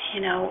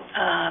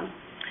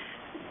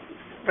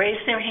 raise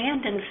their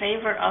hand in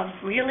favor of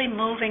really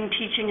moving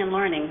teaching and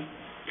learning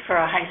for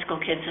our high school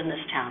kids in this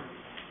town.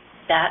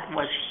 That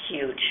was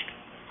huge,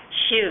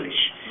 huge.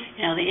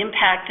 The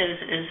impact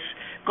is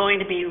going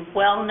to be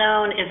well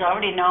known, is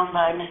already known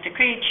by Mr.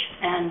 Creech,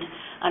 and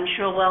I'm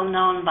sure well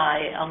known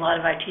by a lot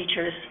of our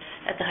teachers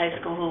at the high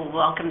school who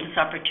welcomed this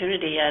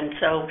opportunity. And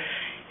so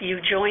you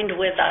joined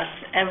with us.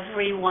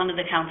 Every one of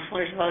the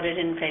counselors voted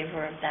in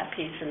favor of that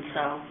piece, and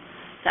so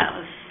that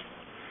was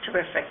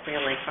terrific,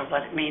 really, for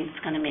what it's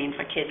going to mean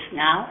for kids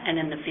now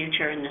and in the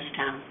future in this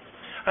town.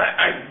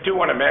 I do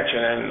want to mention,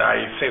 and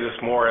I say this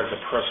more as a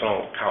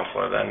personal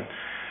counselor,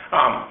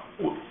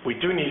 we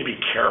do need to be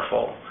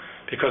careful,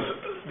 because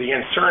the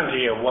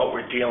uncertainty of what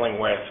we're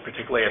dealing with,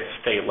 particularly at the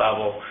state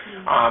level,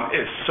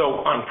 is so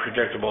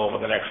unpredictable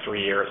over the next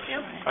 3 years,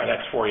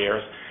 next 4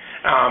 years.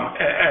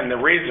 And the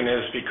reason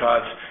is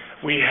because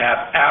we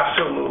have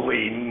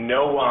absolutely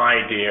no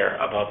idea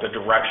about the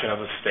direction of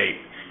the state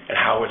and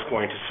how it's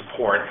going to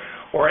support,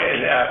 or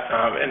in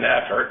an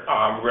effort,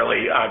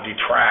 really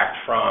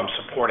detract from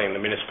supporting the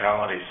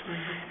municipalities.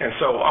 And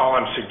so all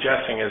I'm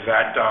suggesting is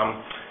that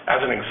as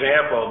an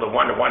example, the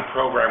one-to-one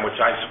program, which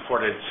I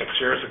supported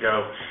 6 years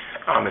ago,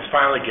 is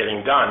finally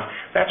getting done.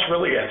 That's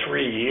really a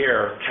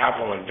 3-year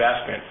capital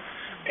investment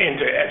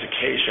into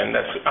education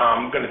that's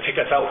going to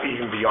take us out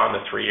even beyond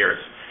the 3 years.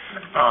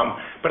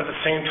 But at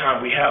the same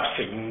time, we have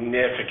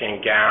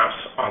significant gaps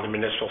on the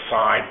municipal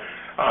side.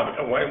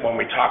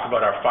 When we talk about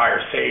our fire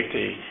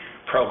safety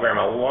program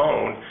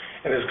alone,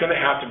 and there's going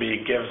to have to be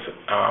give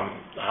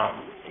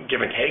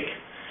and take.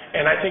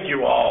 And I think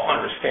you all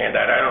understand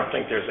that. I don't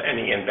think there's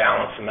any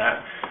imbalance in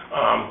that.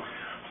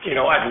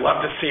 I'd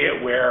love to see it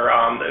where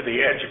the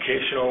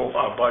educational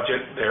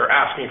budget, they're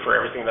asking for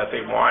everything that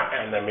they want,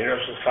 and the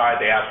municipal side,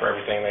 they ask for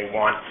everything they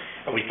want,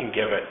 and we can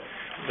give it.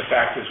 The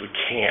fact is we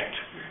can't.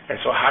 And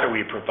so how do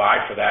we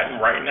provide for that?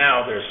 And right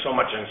now, there's so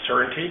much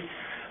uncertainty.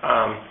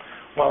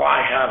 While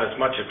I have as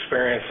much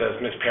experience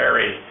as Ms.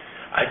 Perry,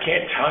 I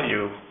can't tell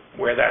you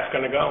where that's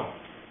going to go.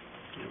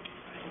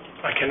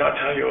 I cannot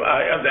tell you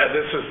that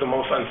this is the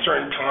most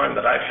uncertain time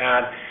that I've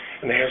had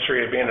in the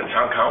history of being a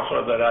town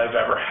councilor that I've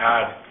ever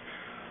had.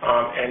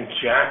 And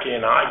Jackie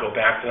and I go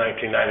back to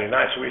 1999,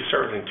 so we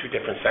served in 2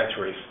 different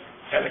centuries,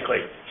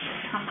 technically.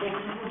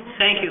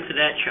 Thank you for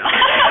that, Sean.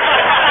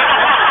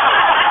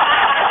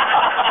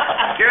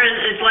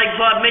 It's like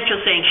Bob Mitchell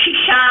saying, she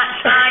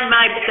signed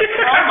my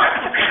diploma.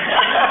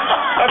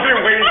 I've been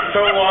waiting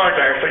so long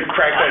to actually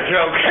crack that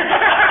joke.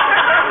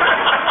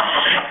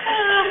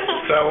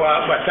 So,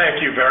 but thank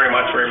you very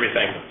much for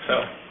everything.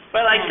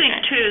 Well, I think,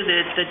 too,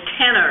 that the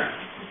tenor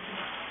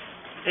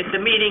at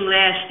the meeting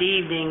last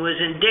evening was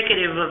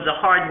indicative of the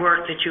hard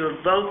work that you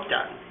have both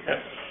done. Yep.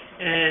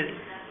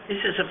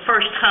 This is the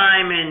first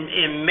time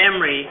in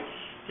memory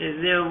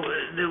there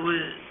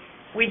was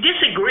we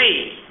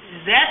disagree.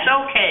 That's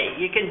okay.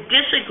 You can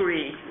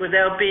disagree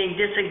without being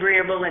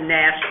disagreeable and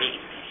nasty.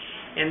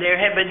 And there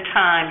have been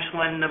times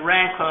when the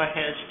rancor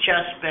has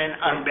just been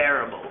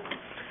unbearable.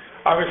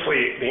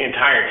 Obviously, the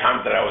entire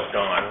time that I was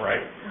gone,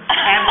 right?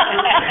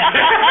 Absolutely.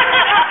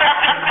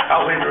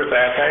 I'll leave it with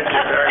that. Thank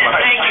you very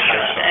much. Thank you.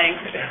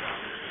 Thanks.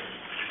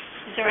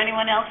 Is there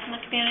anyone else in the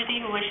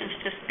community who wishes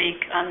to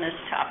speak on this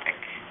topic?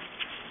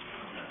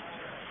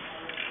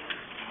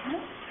 No?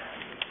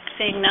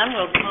 Seeing none,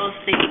 we'll close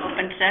the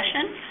open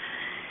session.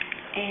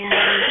 And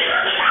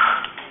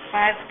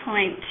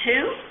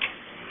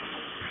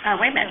 5.2.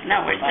 Wait a minute.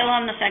 No, we're still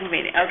on the second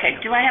meeting. Okay.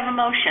 Do I have a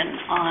motion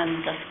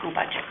on the school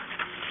budget?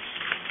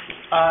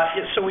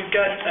 So we've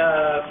got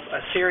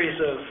a series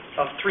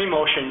of three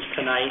motions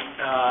tonight.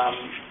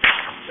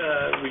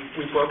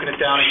 We've broken it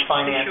down in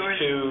finance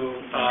to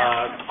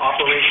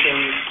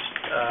operations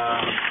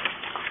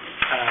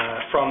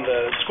from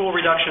the school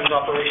reductions,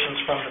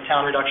 operations from the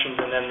town reductions,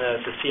 and then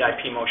the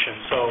CIP motion.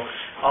 So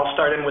I'll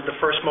start in with the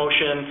first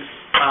motion.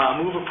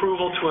 Move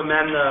approval to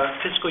amend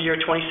the fiscal year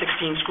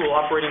 2016 school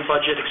operating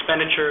budget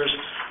expenditures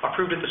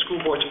approved at the school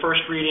board's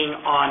first reading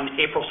on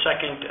April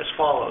 2nd as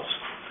follows.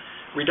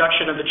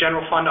 Reduction of the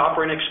general fund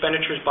operating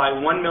expenditures by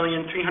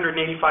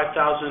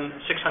 $1,385,642.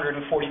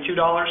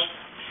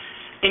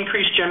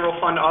 Increased general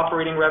fund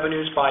operating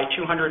revenues by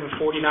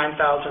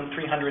 $249,390.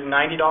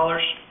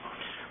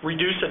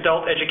 Reduce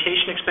adult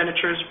education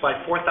expenditures by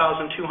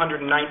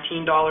 $4,219.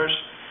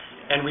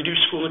 And reduce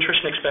school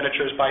nutrition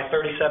expenditures by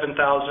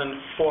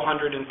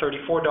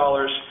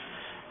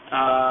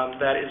 $37,434.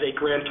 That is a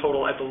grand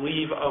total, I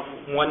believe, of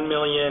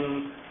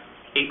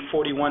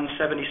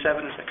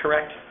 $1,841,77. Is that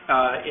correct?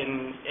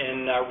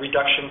 In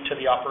reduction to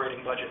the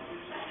operating budget.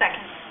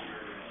 Second.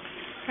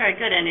 Very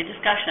good. Any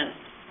discussion?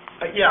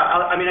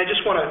 I mean, I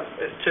just want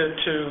to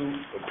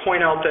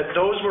point out that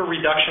those were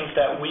reductions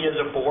that we as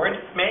a board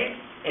made,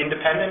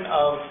 independent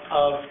of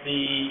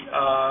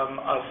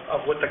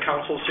what the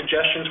council's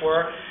suggestions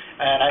were,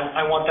 and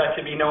I want that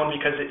to be known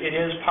because it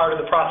is part of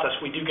the process.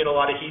 We do get a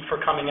lot of heat for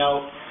coming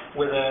out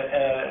with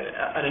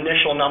an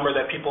initial number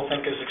that people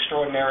think is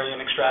extraordinary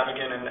and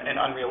extravagant and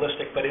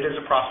unrealistic, but it is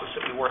a process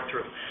that we work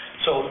through.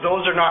 So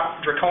those are not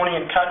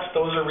draconian cuts.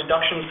 Those are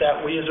reductions that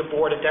we as a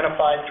board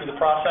identified through the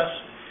process.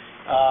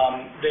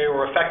 They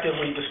were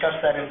effectively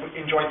discussed that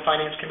in joint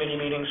finance committee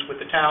meetings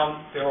with the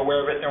town. They were aware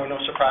of it. There were no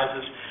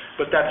surprises.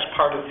 But that's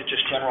part of the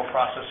just general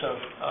process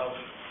of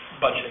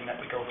budgeting that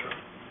we go through.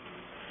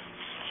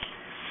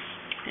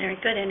 Very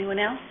good. Anyone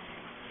else?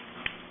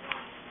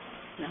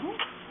 No?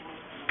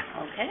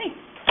 Okay.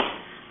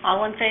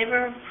 All in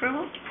favor of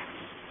approval? 6.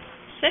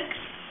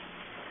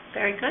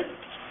 Very good.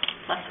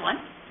 +1.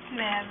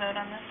 May I vote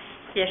on this?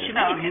 Yes, you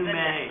may. You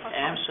may.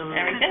 Absolutely.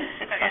 Very good.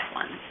 6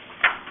 +1.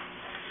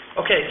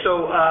 Okay,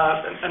 so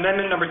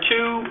amendment number 2,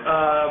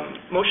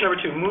 motion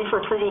number 2, move for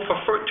approval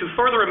to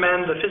further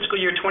amend the fiscal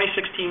year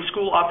 2016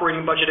 school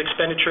operating budget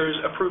expenditures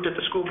approved at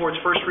the school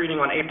board's first reading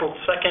on April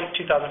 2nd,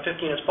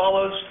 2015 as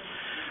follows.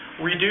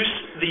 Reduce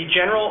the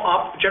general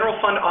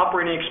fund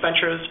operating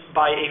expenditures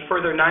by a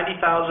further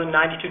 $90,092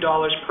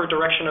 per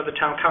direction of the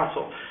town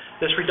council.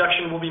 This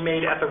reduction will be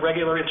made at the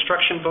regular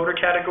instruction voter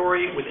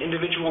category with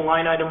individual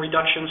line item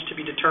reductions to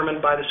be determined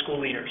by the school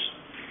leaders.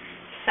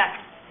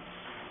 Second.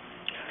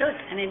 Good.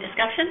 Any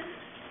discussion?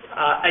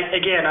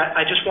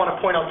 I just want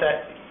to point out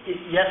that,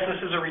 yes,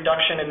 this is a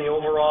reduction in the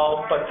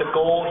overall, but the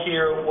goal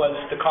here was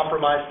the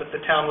compromise that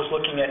the town was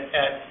looking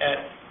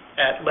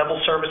at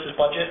level services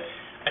budget.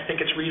 I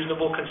think it's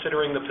reasonable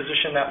considering the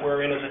position that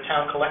we're in as a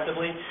town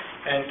collectively.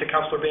 And to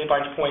Councilor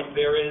Babine's point,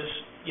 there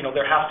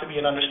has to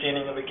be an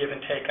understanding of a give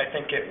and take. I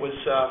think it was,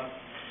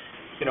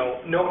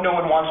 no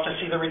one wants to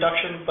see the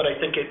reduction, but I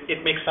think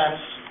it makes sense,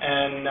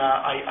 and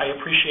I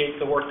appreciate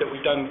the work that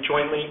we've done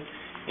jointly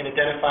in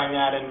identifying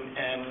that,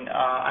 and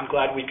I'm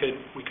glad we could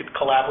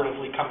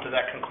collaboratively come to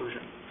that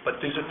conclusion.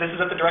 But this is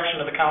at the direction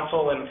of the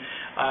council, and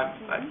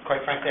quite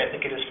frankly, I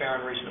think it is fair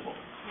and reasonable.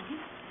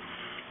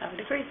 I would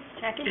agree.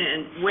 Jackie?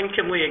 And when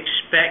can we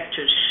expect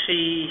to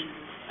see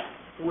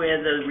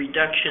where the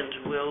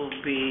reductions will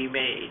be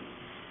made?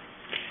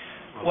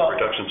 Well, the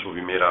reductions will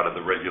be made out of the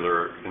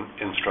regular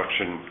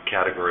instruction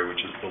category, which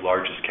is the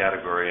largest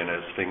category, and as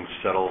things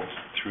settle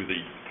through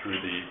the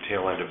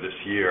tail end of this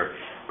year,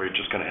 we're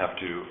just going to have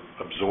to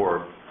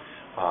absorb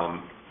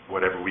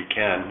whatever we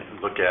can,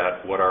 look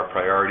at what our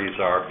priorities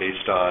are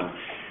based on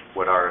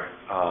what our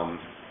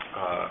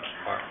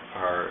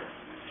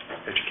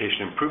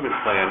education improvement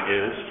plan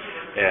is,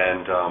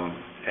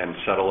 and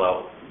settle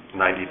out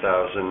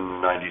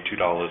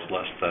 $90,092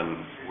 less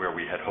than where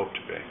we had hoped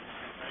to be.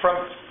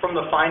 From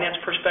the finance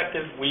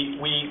perspective, we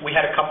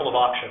had a couple of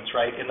options,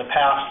 right? In the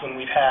past, when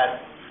we've had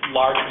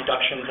large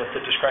reductions at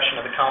the discretion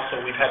of the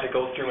council, we've had to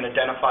go through and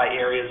identify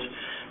areas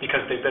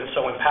because they've been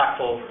so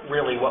impactful,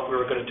 really what we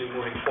were going to do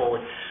moving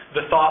forward.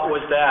 The thought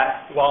was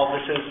that while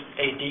this is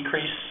a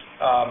decrease,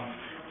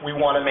 we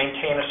want to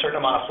maintain a certain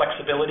amount of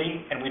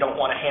flexibility, and we don't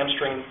want to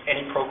hamstring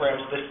any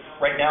programs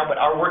right now, but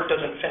our work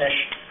doesn't finish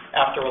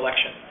after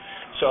election.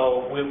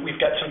 So we've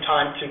got some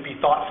time to be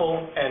thoughtful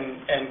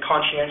and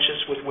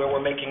conscientious with where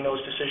we're making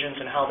those decisions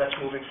and how that's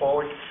moving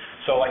forward.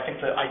 So I think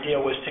the idea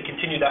was to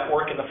continue that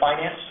work in the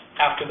finance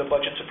after the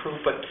budget's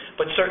approved,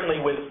 but certainly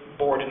with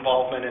board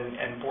involvement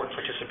and board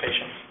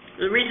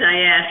participation. The reason I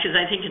ask is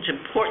I think it's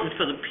important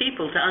for the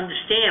people to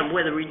understand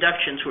where the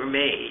reductions were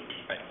made.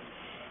 Right.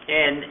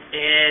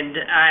 And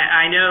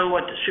I know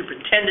what the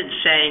superintendent's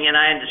saying, and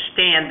I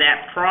understand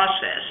that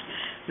process,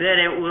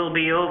 that it will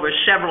be over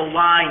several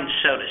lines,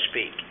 so to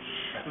speak.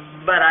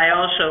 But I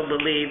also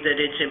believe that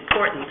it's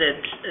important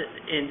that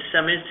in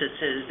some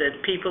instances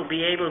that people be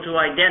able to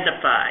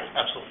identify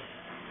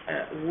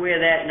Absolutely. Where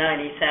that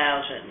 90,000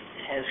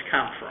 has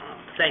come from.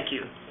 Thank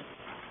you.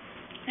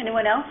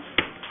 Anyone else?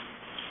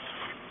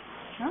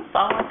 No?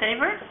 All in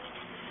favor?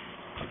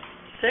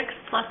 6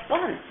 plus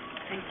 1.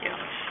 Thank you.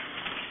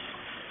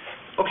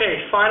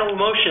 Okay, final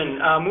motion.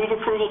 Move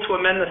approval to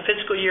amend the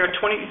fiscal year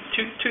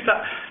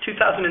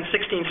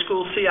 2016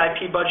 school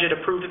CIP budget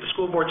approved at the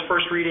school board's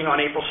first reading on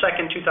April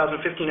 2nd,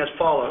 2015 as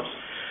follows.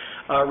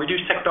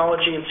 Reduce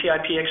technology and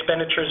CIP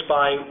expenditures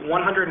by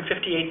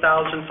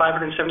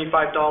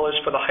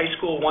 $158,575 for the high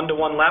school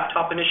one-to-one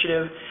laptop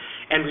initiative,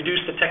 and reduce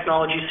the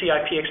technology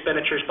CIP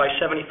expenditures by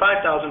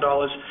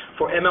 $75,000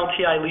 for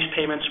MLTI lease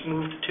payments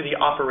moved to the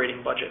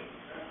operating budget.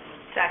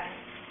 Second.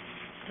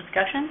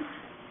 Discussion?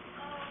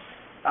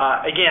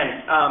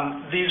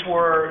 These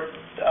were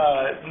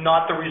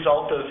not the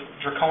result of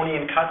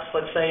draconian cuts,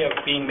 let's say, of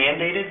being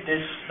mandated.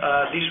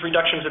 These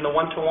reductions in the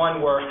one-to-one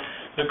were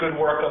the good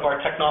work of our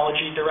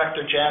technology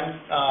director,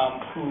 Jen,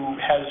 who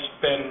has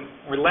been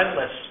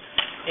relentless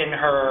in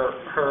her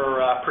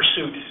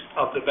pursuit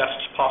of the best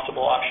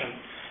possible option.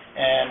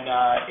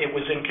 And it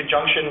was in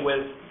conjunction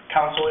with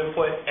council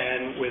input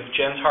and with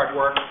Jen's hard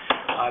work.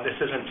 This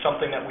isn't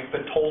something that we've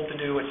been told to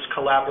do. It's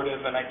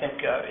collaborative, and I think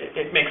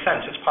it makes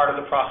sense. It's part of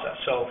the process.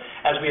 So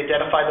as we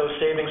identify those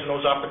savings and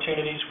those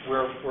opportunities,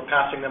 we're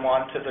passing them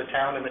on to the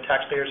town and the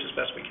taxpayers as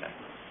best we can.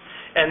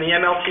 And the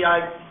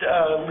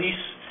MLTI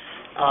lease,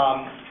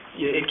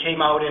 it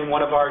came out in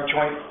one of our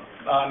joint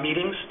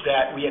meetings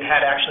that we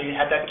had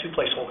that in 2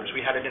 placeholders.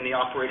 We had it in the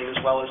operating as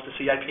well as the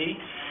CIP,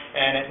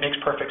 and it makes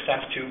perfect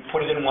sense to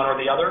put it in one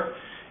or the other.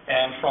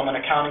 And from an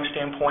accounting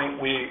standpoint,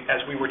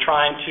 as we were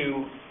trying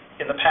to,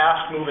 in the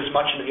past, move as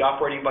much into the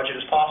operating budget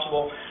as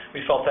possible,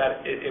 we felt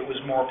that it was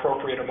more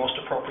appropriate or most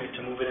appropriate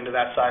to move it into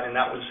that side, and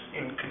that was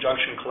in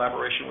conjunction and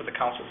collaboration with the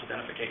council's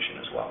identification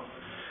as well.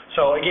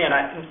 So again,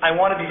 I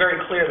want to be very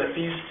clear that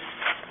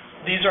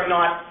these are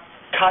not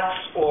cuts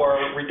or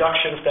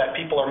reductions that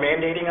people are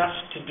mandating us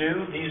to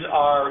do. These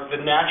are the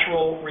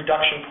natural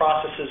reduction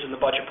processes in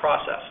the budget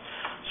process.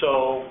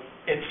 So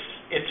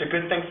it's a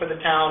good thing for the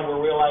town.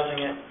 We're realizing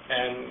it,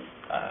 and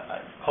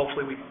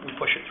hopefully we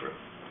push it through.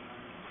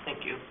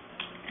 Thank you.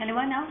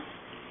 Anyone else?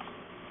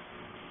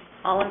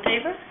 All in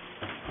favor?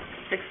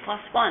 6 plus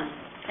 1.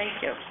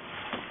 Thank you.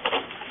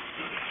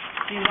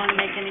 Do you want to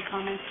make any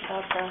comments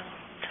about the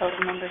total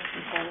numbers?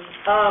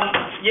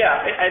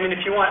 Yeah, I mean,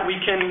 if you want, we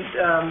can,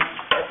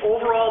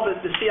 overall,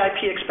 the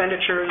CIP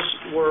expenditures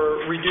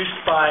were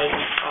reduced by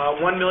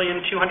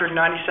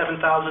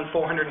 $1,297,451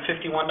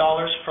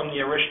 from the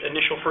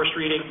initial first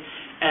reading,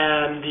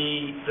 and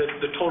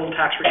the total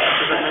tax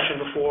returns, as I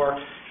mentioned before,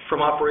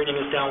 from operating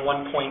is down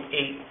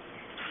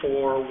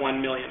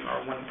 1.841 million,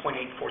 or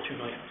 1.842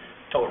 million,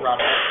 total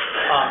round.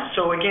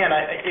 So again,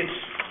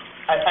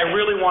 I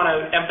really want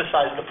to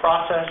emphasize the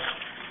process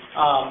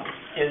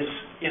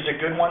is a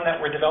good one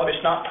that we're developing.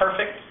 It's not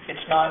perfect.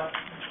 It's not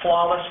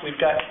flawless. We've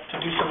got to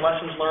do some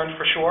lessons learned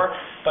for sure,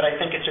 but I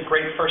think it's a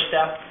great first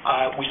step.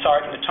 We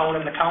saw it in the tone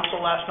in the council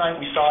last night.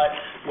 We saw it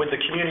with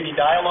the community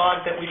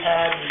dialogue that we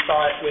had. We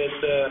saw it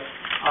with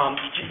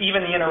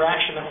even the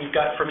interaction that we've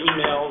got from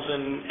emails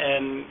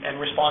and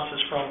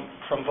responses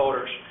from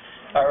voters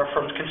or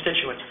from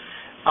constituents.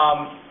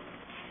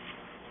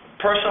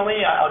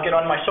 Personally, I'll get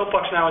on my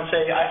soapbox now and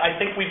say I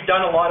think we've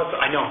done a lot of.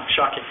 I know,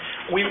 shocking.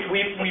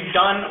 We've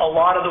done a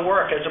lot of the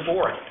work as a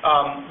board.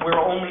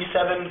 We're only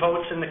 7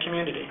 votes in the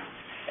community,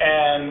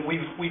 and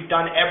we've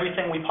done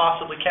everything we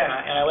possibly can.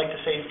 And I like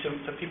to say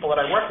to people that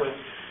I work with,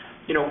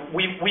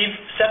 we've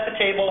set the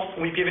table,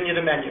 we've given you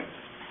the menu.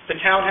 The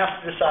town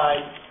has to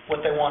decide what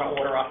they want to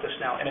order off this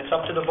now, and it's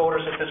up to the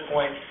voters at this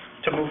point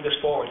to move this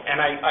forward. And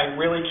I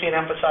really can't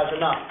emphasize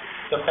enough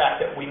the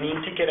fact that we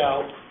need to get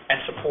out and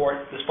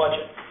support this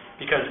budget,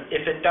 because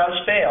if it does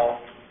fail,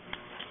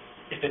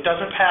 if it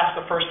doesn't pass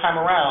the first time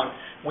around,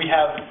 we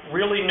have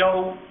really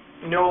no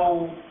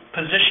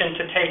position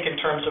to take in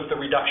terms of the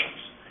reductions.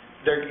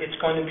 It's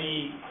going to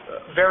be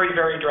very,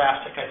 very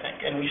drastic, I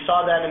think. And we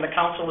saw that in the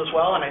council as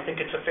well, and I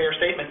think it's a fair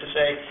statement to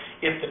say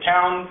if the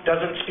town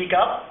doesn't speak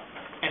up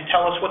and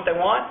tell us what they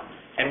want,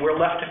 and we're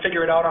left to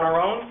figure it out on our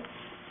own,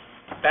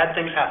 bad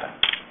things happen.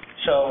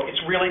 So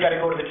it's really got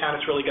to go to the town.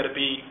 It's really got to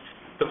be,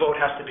 the vote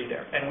has to be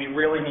there. And we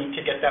really need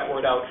to get that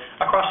word out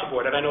across the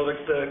board. And I know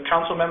that the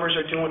council members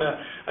are doing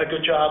a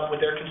good job with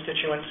their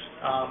constituents.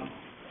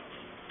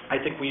 I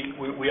think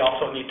we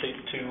also need to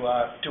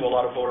do a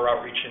lot of voter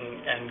outreach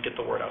and get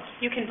the word out.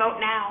 You can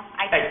vote now.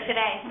 I did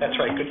today. That's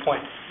right, good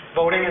point.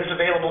 Voting is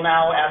available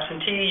now,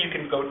 absentee, you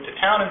can go to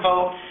town and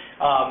vote.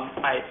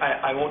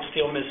 I won't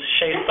steal Ms.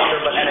 Shea's thunder,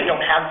 but I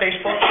don't have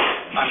Facebook.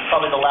 I'm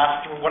probably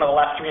one of the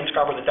last 3 in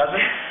Scarborough that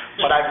doesn't.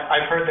 But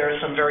I've heard there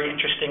are some very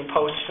interesting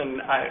posts,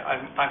 and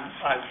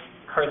I've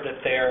heard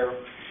that they're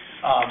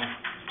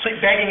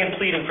begging and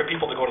pleading for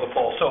people to go to the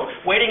polls. So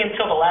waiting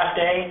until the last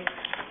day,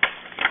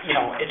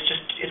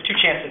 it's too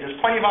chancy. There's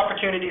plenty of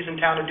opportunities in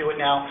town to do it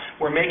now.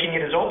 We're making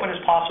it as open as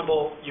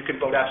possible. You can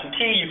vote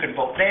absentee, you can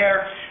vote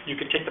there, you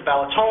can take the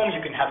ballots home,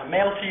 you can have them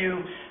mailed to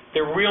you.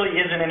 There really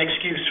isn't an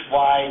excuse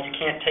why you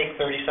can't take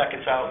 30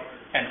 seconds out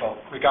and vote,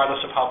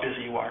 regardless of how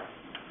busy you are.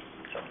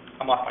 So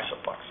I'm off my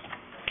soapbox.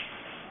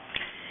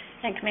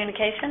 And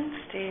communications,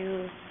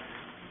 do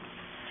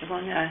you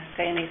want to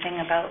say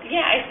anything about?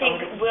 Yeah, I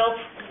think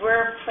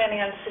we're planning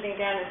on sitting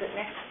down, is it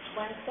next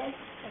Wednesday?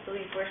 I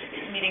believe we're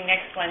meeting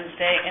next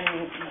Wednesday,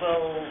 and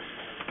we'll,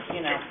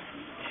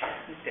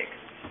 Tuesday.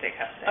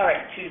 All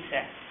right,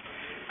 Tuesday.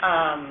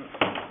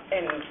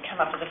 And come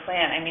up with a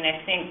plan. I mean, I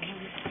think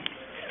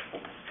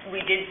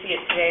we did see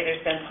it today.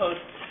 There's been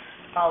posts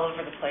all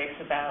over the place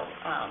about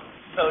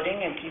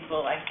voting, and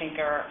people, I think,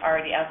 are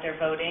already out there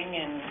voting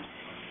and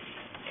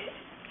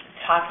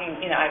talking.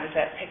 I was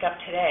at pickup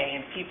today,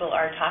 and people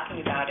are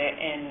talking about it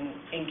and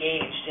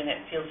engaged, and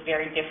it feels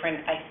very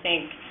different. I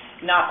think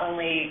not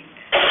only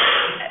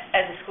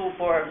as a school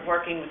board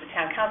working with the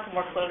town council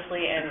more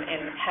closely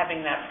and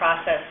having that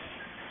process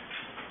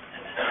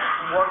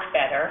work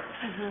better,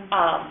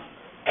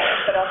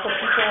 but also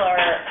people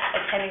are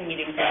attending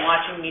meetings and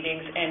watching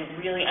meetings and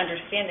really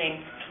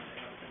understanding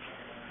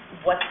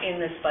what's in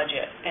this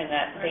budget and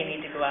that they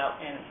need to go out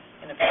and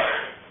vote.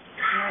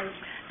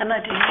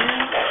 Emma, do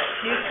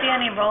you see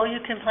any role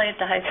you can play at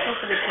the high school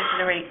for the kids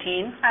that are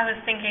 18? I was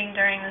thinking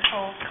during this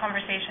whole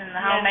conversation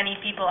how many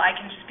people I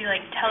can just be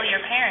like, tell your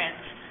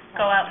parents,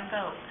 go out and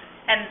vote.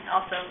 And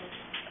also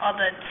all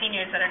the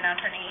seniors that are now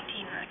turning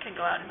 18 that could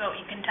go out and vote.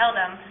 You can tell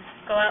them,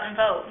 go out and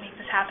vote, make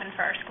this happen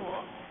for our school.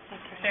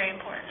 It's very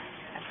important.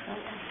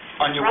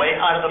 On your way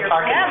out of the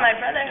parking lot. Yeah, my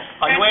brother.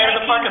 On your way out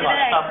of the parking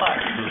lot, stop by.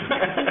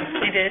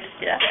 He did,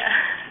 yeah.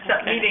 So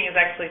meeting is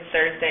actually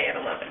Thursday at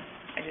 11.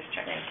 I just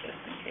checked just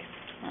in case.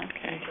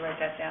 Okay. I need to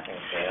write that down.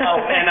 Oh,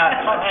 and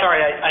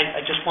sorry, I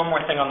just one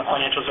more thing on the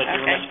financials I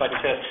do remiss if I could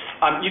say.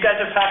 You guys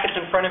have packets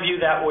in front of you.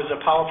 That was a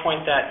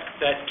PowerPoint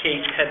that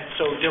Kate had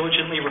so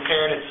diligently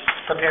prepared.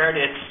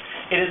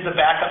 It is the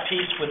backup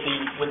piece with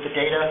the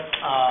data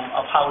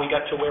of how we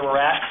got to where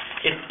we're at.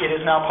 It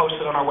is now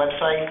posted on our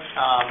website.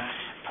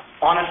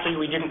 Honestly,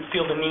 we didn't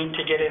feel the need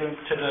to get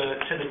into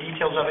the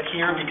details of it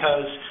here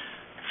because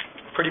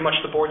pretty much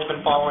the board's been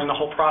following the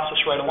whole process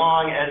right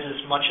along, as is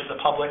much of the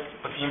public,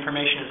 but the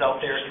information is out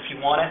there if you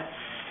want it.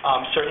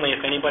 Certainly,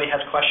 if anybody has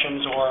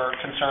questions or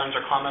concerns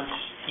or comments,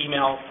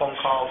 email, phone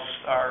calls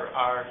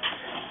are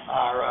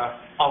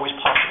always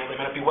possible. They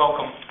may not be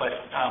welcome, but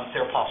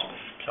they're possible.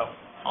 So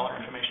all our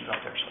information is out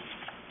there. So.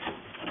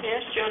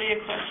 Yes, Jody, a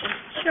question?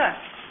 Sure.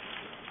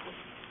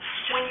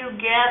 When you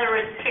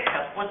gather at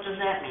pickup, what does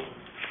that mean?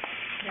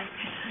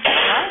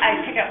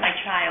 I pick up my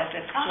child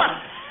at school.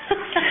 So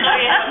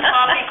you have a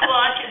coffee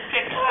clutch and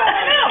pick up?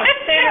 No,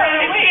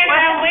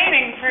 I'm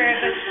waiting for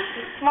the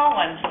small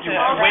ones. You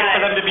wait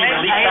for them to be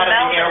released out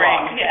of the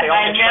airlock. Yeah.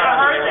 I never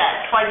heard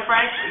that, quite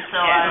frankly,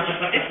 so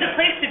It's the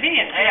place to be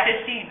at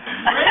 3:15.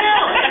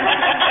 Really?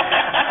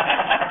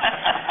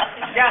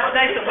 Yeah, it's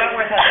nice that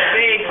Wentworth has a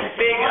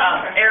big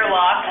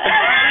airlock,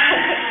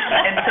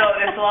 and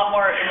so there's a lot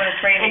more when it's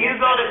raining. And you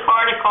go to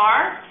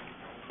car?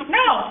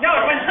 No,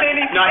 everyone's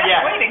standing Not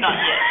yet. waiting. Not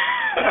yet.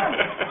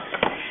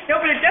 No,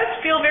 but it does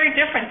feel very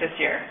different this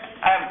year.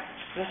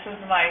 This is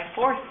my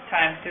 4th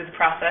time through the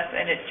process,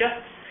 and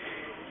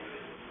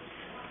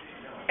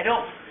I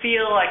don't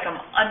feel like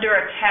I'm under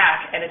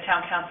attack at a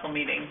town council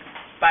meeting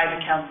by the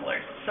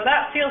councilors. So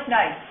that feels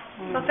nice.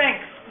 So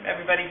thanks,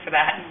 everybody, for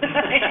that.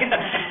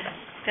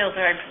 Feels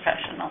very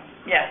professional.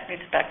 Yes.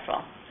 Respectful.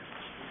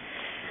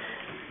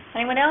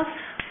 Anyone else?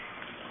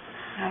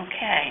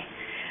 Okay.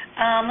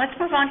 Let's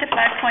move on to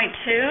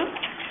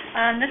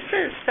 5.2. This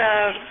is,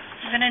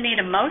 we're going to need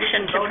a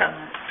motion to...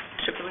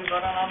 Should we vote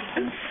on all of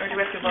them? Or do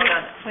we have to vote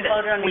on?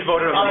 We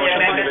voted on the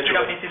motion amendments, we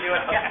don't individually. need to do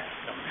it? Okay.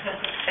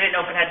 I didn't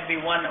know if it had to be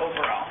one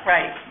overall.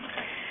 Right.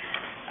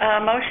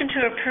 Motion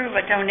to approve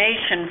a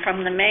donation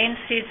from the Maine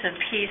Seeds of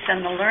Peace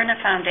and the Lerner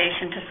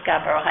Foundation to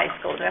Scarborough High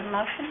School. Do we have a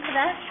motion for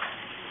that?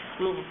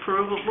 Move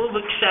approval, move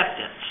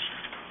acceptance.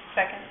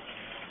 Second.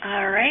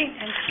 All right,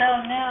 and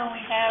so now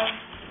we have...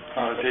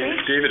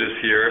 David is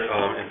here.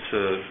 It's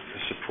a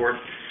support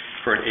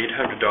for an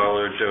 $800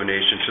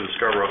 donation to the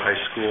Scarborough High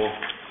School,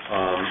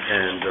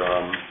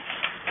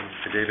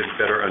 David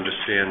better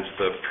understands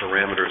the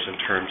parameters in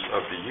terms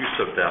of the use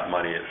of that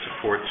money. It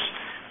supports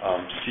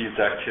SEEDS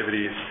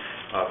activities,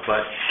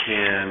 but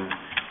can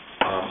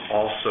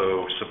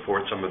also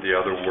support some of the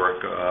other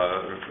work,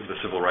 the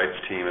civil rights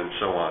team and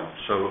so on.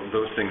 So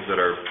those things that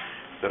are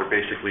that are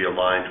basically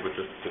aligned with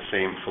the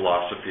same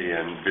philosophy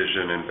and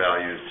vision and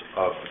values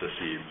of the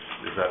Seeds.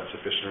 Is that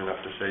sufficient enough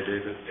to say,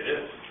 David? It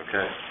is.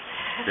 Okay.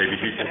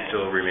 Maybe he can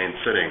still remain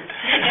sitting.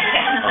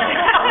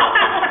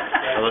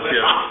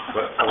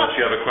 Unless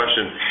you have a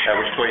question,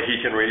 at which point he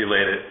can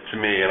relate it to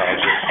me and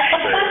I'll just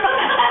say it.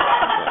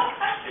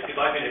 If you'd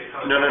like me to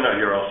come. No,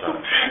 you're all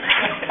set.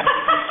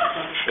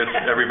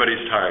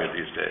 Everybody's tired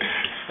these days.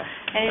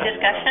 Any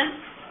discussion?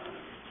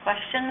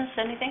 Questions,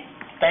 anything?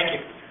 Thank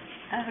you.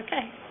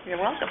 Okay, you're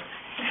welcome.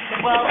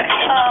 Well,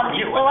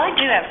 I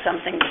do have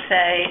something to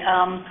say,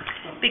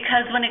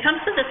 because when it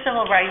comes to the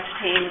civil rights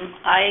team,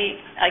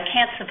 I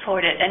can't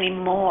support it any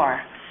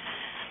more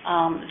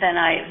than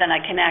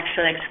I can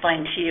actually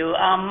explain to you.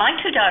 My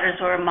two daughters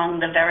were among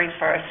the very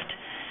first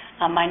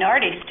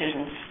minority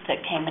students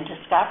that came into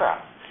Scarborough.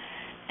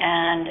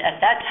 And at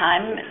that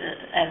time,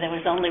 there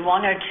was only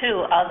one or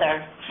two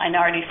other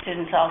minority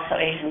students, also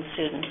Asian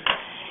students.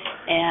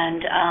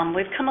 And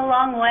we've come a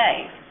long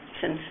way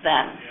since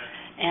then.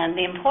 And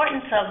the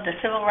importance of the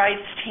civil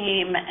rights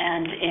team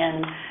and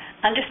in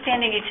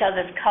understanding each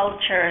other's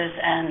cultures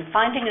and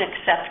finding an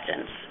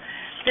acceptance.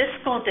 This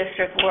school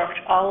district worked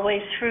all the way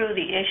through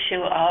the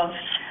issue of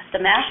the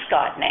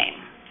mascot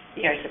name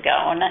years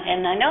ago. And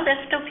I know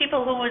there's still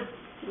people who would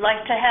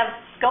like to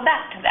go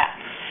back to that.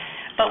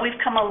 But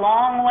we've come a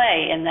long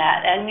way in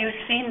that, and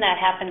you've seen that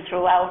happen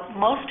throughout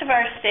most of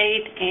our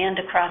state and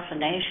across the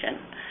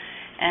nation.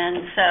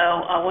 And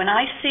so when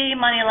I see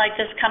money like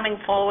this coming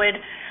forward,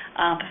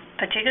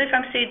 particularly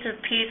from Seeds of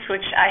Peace,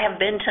 which I have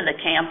been to the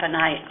camp, and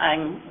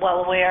I'm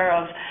well aware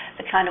of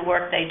the kind of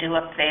work they do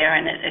up there,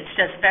 and it's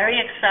just very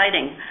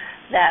exciting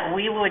that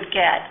we would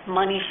get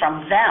money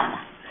from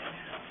them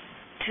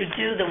to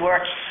do the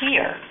work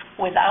here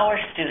with our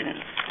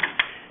students.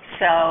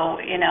 So,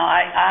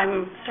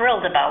 I'm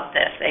thrilled about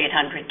this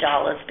 $800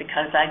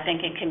 because I think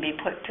it can be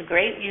put to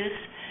great use,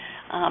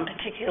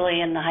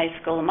 particularly in the high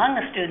school among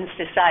the students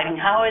deciding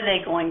how are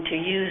they going to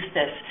use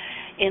this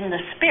in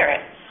the spirit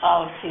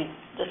of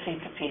the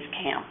Seeds of Peace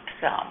camp.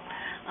 So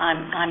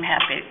I'm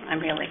happy. I'm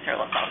really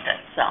thrilled about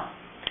this. So,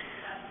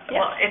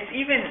 yeah. Well, it's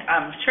even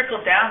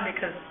trickled down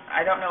because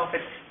I don't know if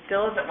it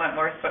still is at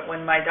Wentworth, but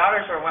when my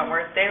daughters were at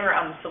Wentworth, they were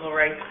in the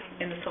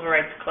civil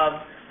rights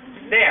club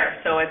there.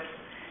 So it's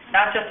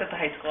not just at the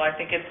high school. I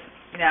think it's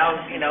now,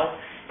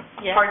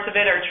 parts of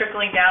it are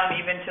trickling down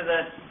even to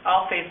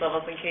all phase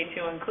levels, and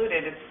K2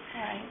 included. It's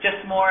just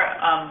more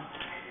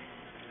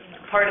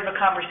part of a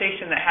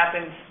conversation that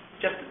happens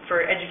just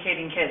for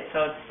educating kids,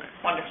 so it's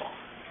wonderful.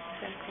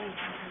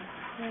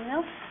 Anything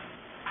else?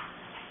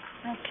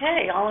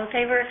 Okay, all in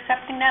favor of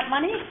accepting that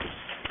money?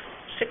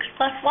 6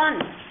 plus 1.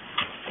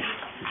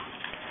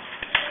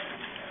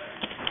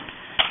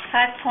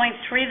 5.3,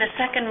 the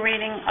second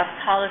reading of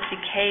policy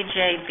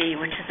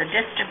KJB, which is a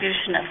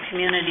distribution of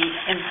community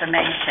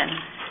information.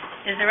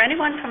 Is there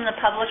anyone from the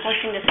public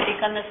wishing to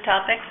speak on this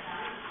topic?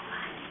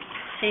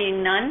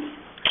 Seeing none?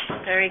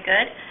 Very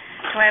good.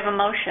 Do I have a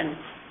motion?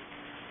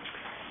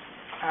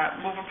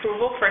 Move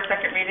approval for a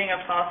second reading of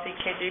policy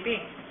KJB.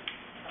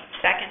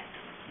 Second.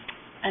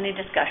 Any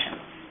discussion?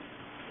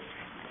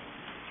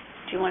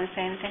 Do you want to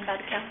say anything about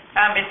it, Cal?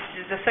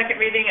 It's the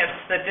second reading of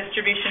the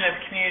distribution of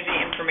community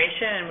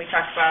information, and we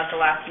talked about at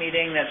the last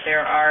meeting that there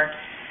are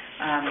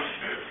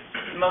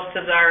most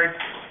of our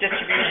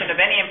distribution of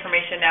any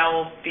information now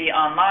will be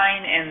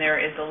online, and there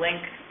is a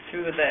link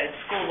through the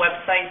school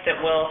website that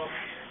will,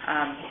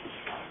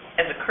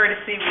 as a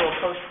courtesy, we will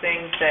post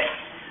things that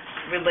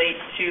relate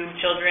to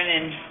children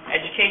and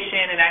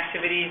education and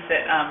activities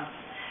that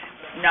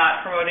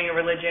not promoting a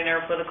religion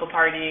or a political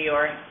party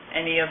or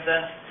any of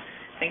the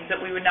things that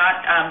we would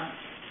not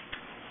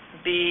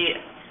be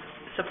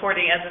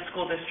supporting as a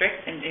school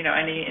district and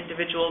any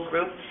individual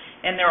group.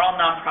 And they're all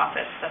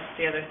nonprofits. That's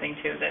the other thing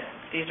too, that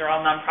these are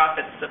all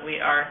nonprofits that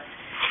we are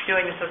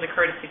doing this as a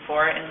courtesy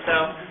for. And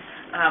so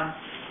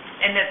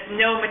and that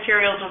no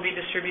materials will be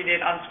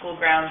distributed on school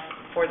grounds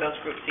for those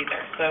groups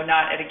either. So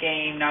not at a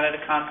game, not at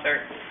a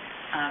concert,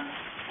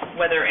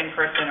 whether in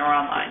person or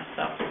online.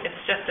 So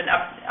it's just an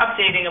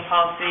updating a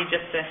policy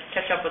just to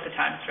catch up with the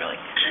times, really.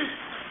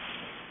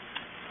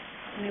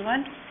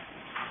 Anyone?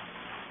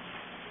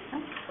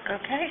 No?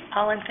 Okay,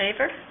 all in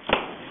favor? 6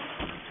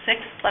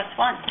 plus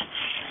 1.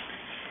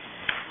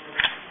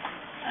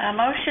 A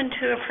motion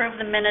to approve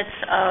the minutes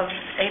of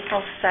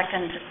April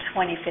 2nd,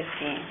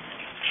 2015.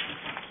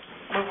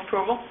 Move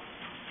approval.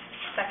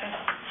 Second.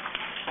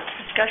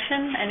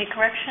 Discussion, any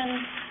corrections?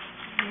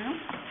 No?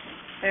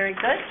 Very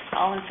good.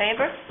 All in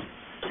favor?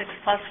 6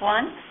 plus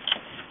 1.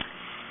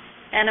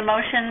 And a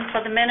motion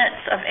for the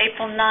minutes of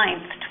April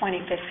 9th,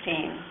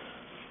 2015.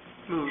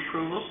 Move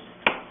approval.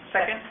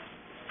 Second.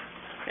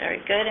 Very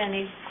good.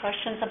 Any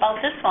questions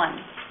about this one?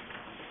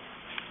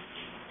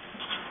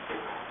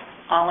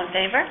 All in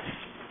favor?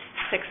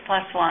 6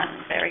 plus 1.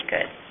 Very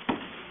good.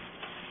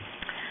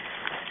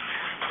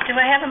 Do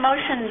I have a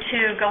motion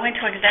to go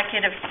into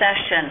executive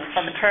session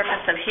for the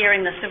purpose of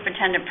hearing the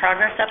superintendent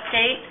progress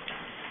update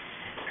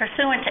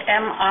pursuant to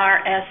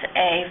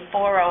MRSA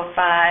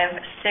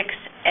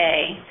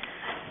 405-6A,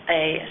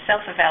 a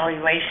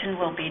self-evaluation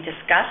will be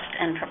discussed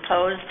and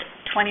proposed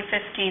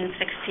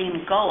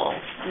 2015-16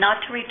 goals not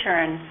to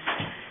return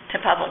to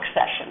public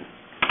session.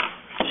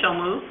 So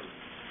moved.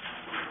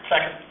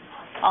 Second.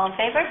 All in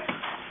favor?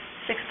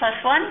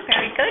 6+1,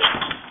 very good.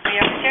 We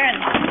are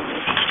adjourned.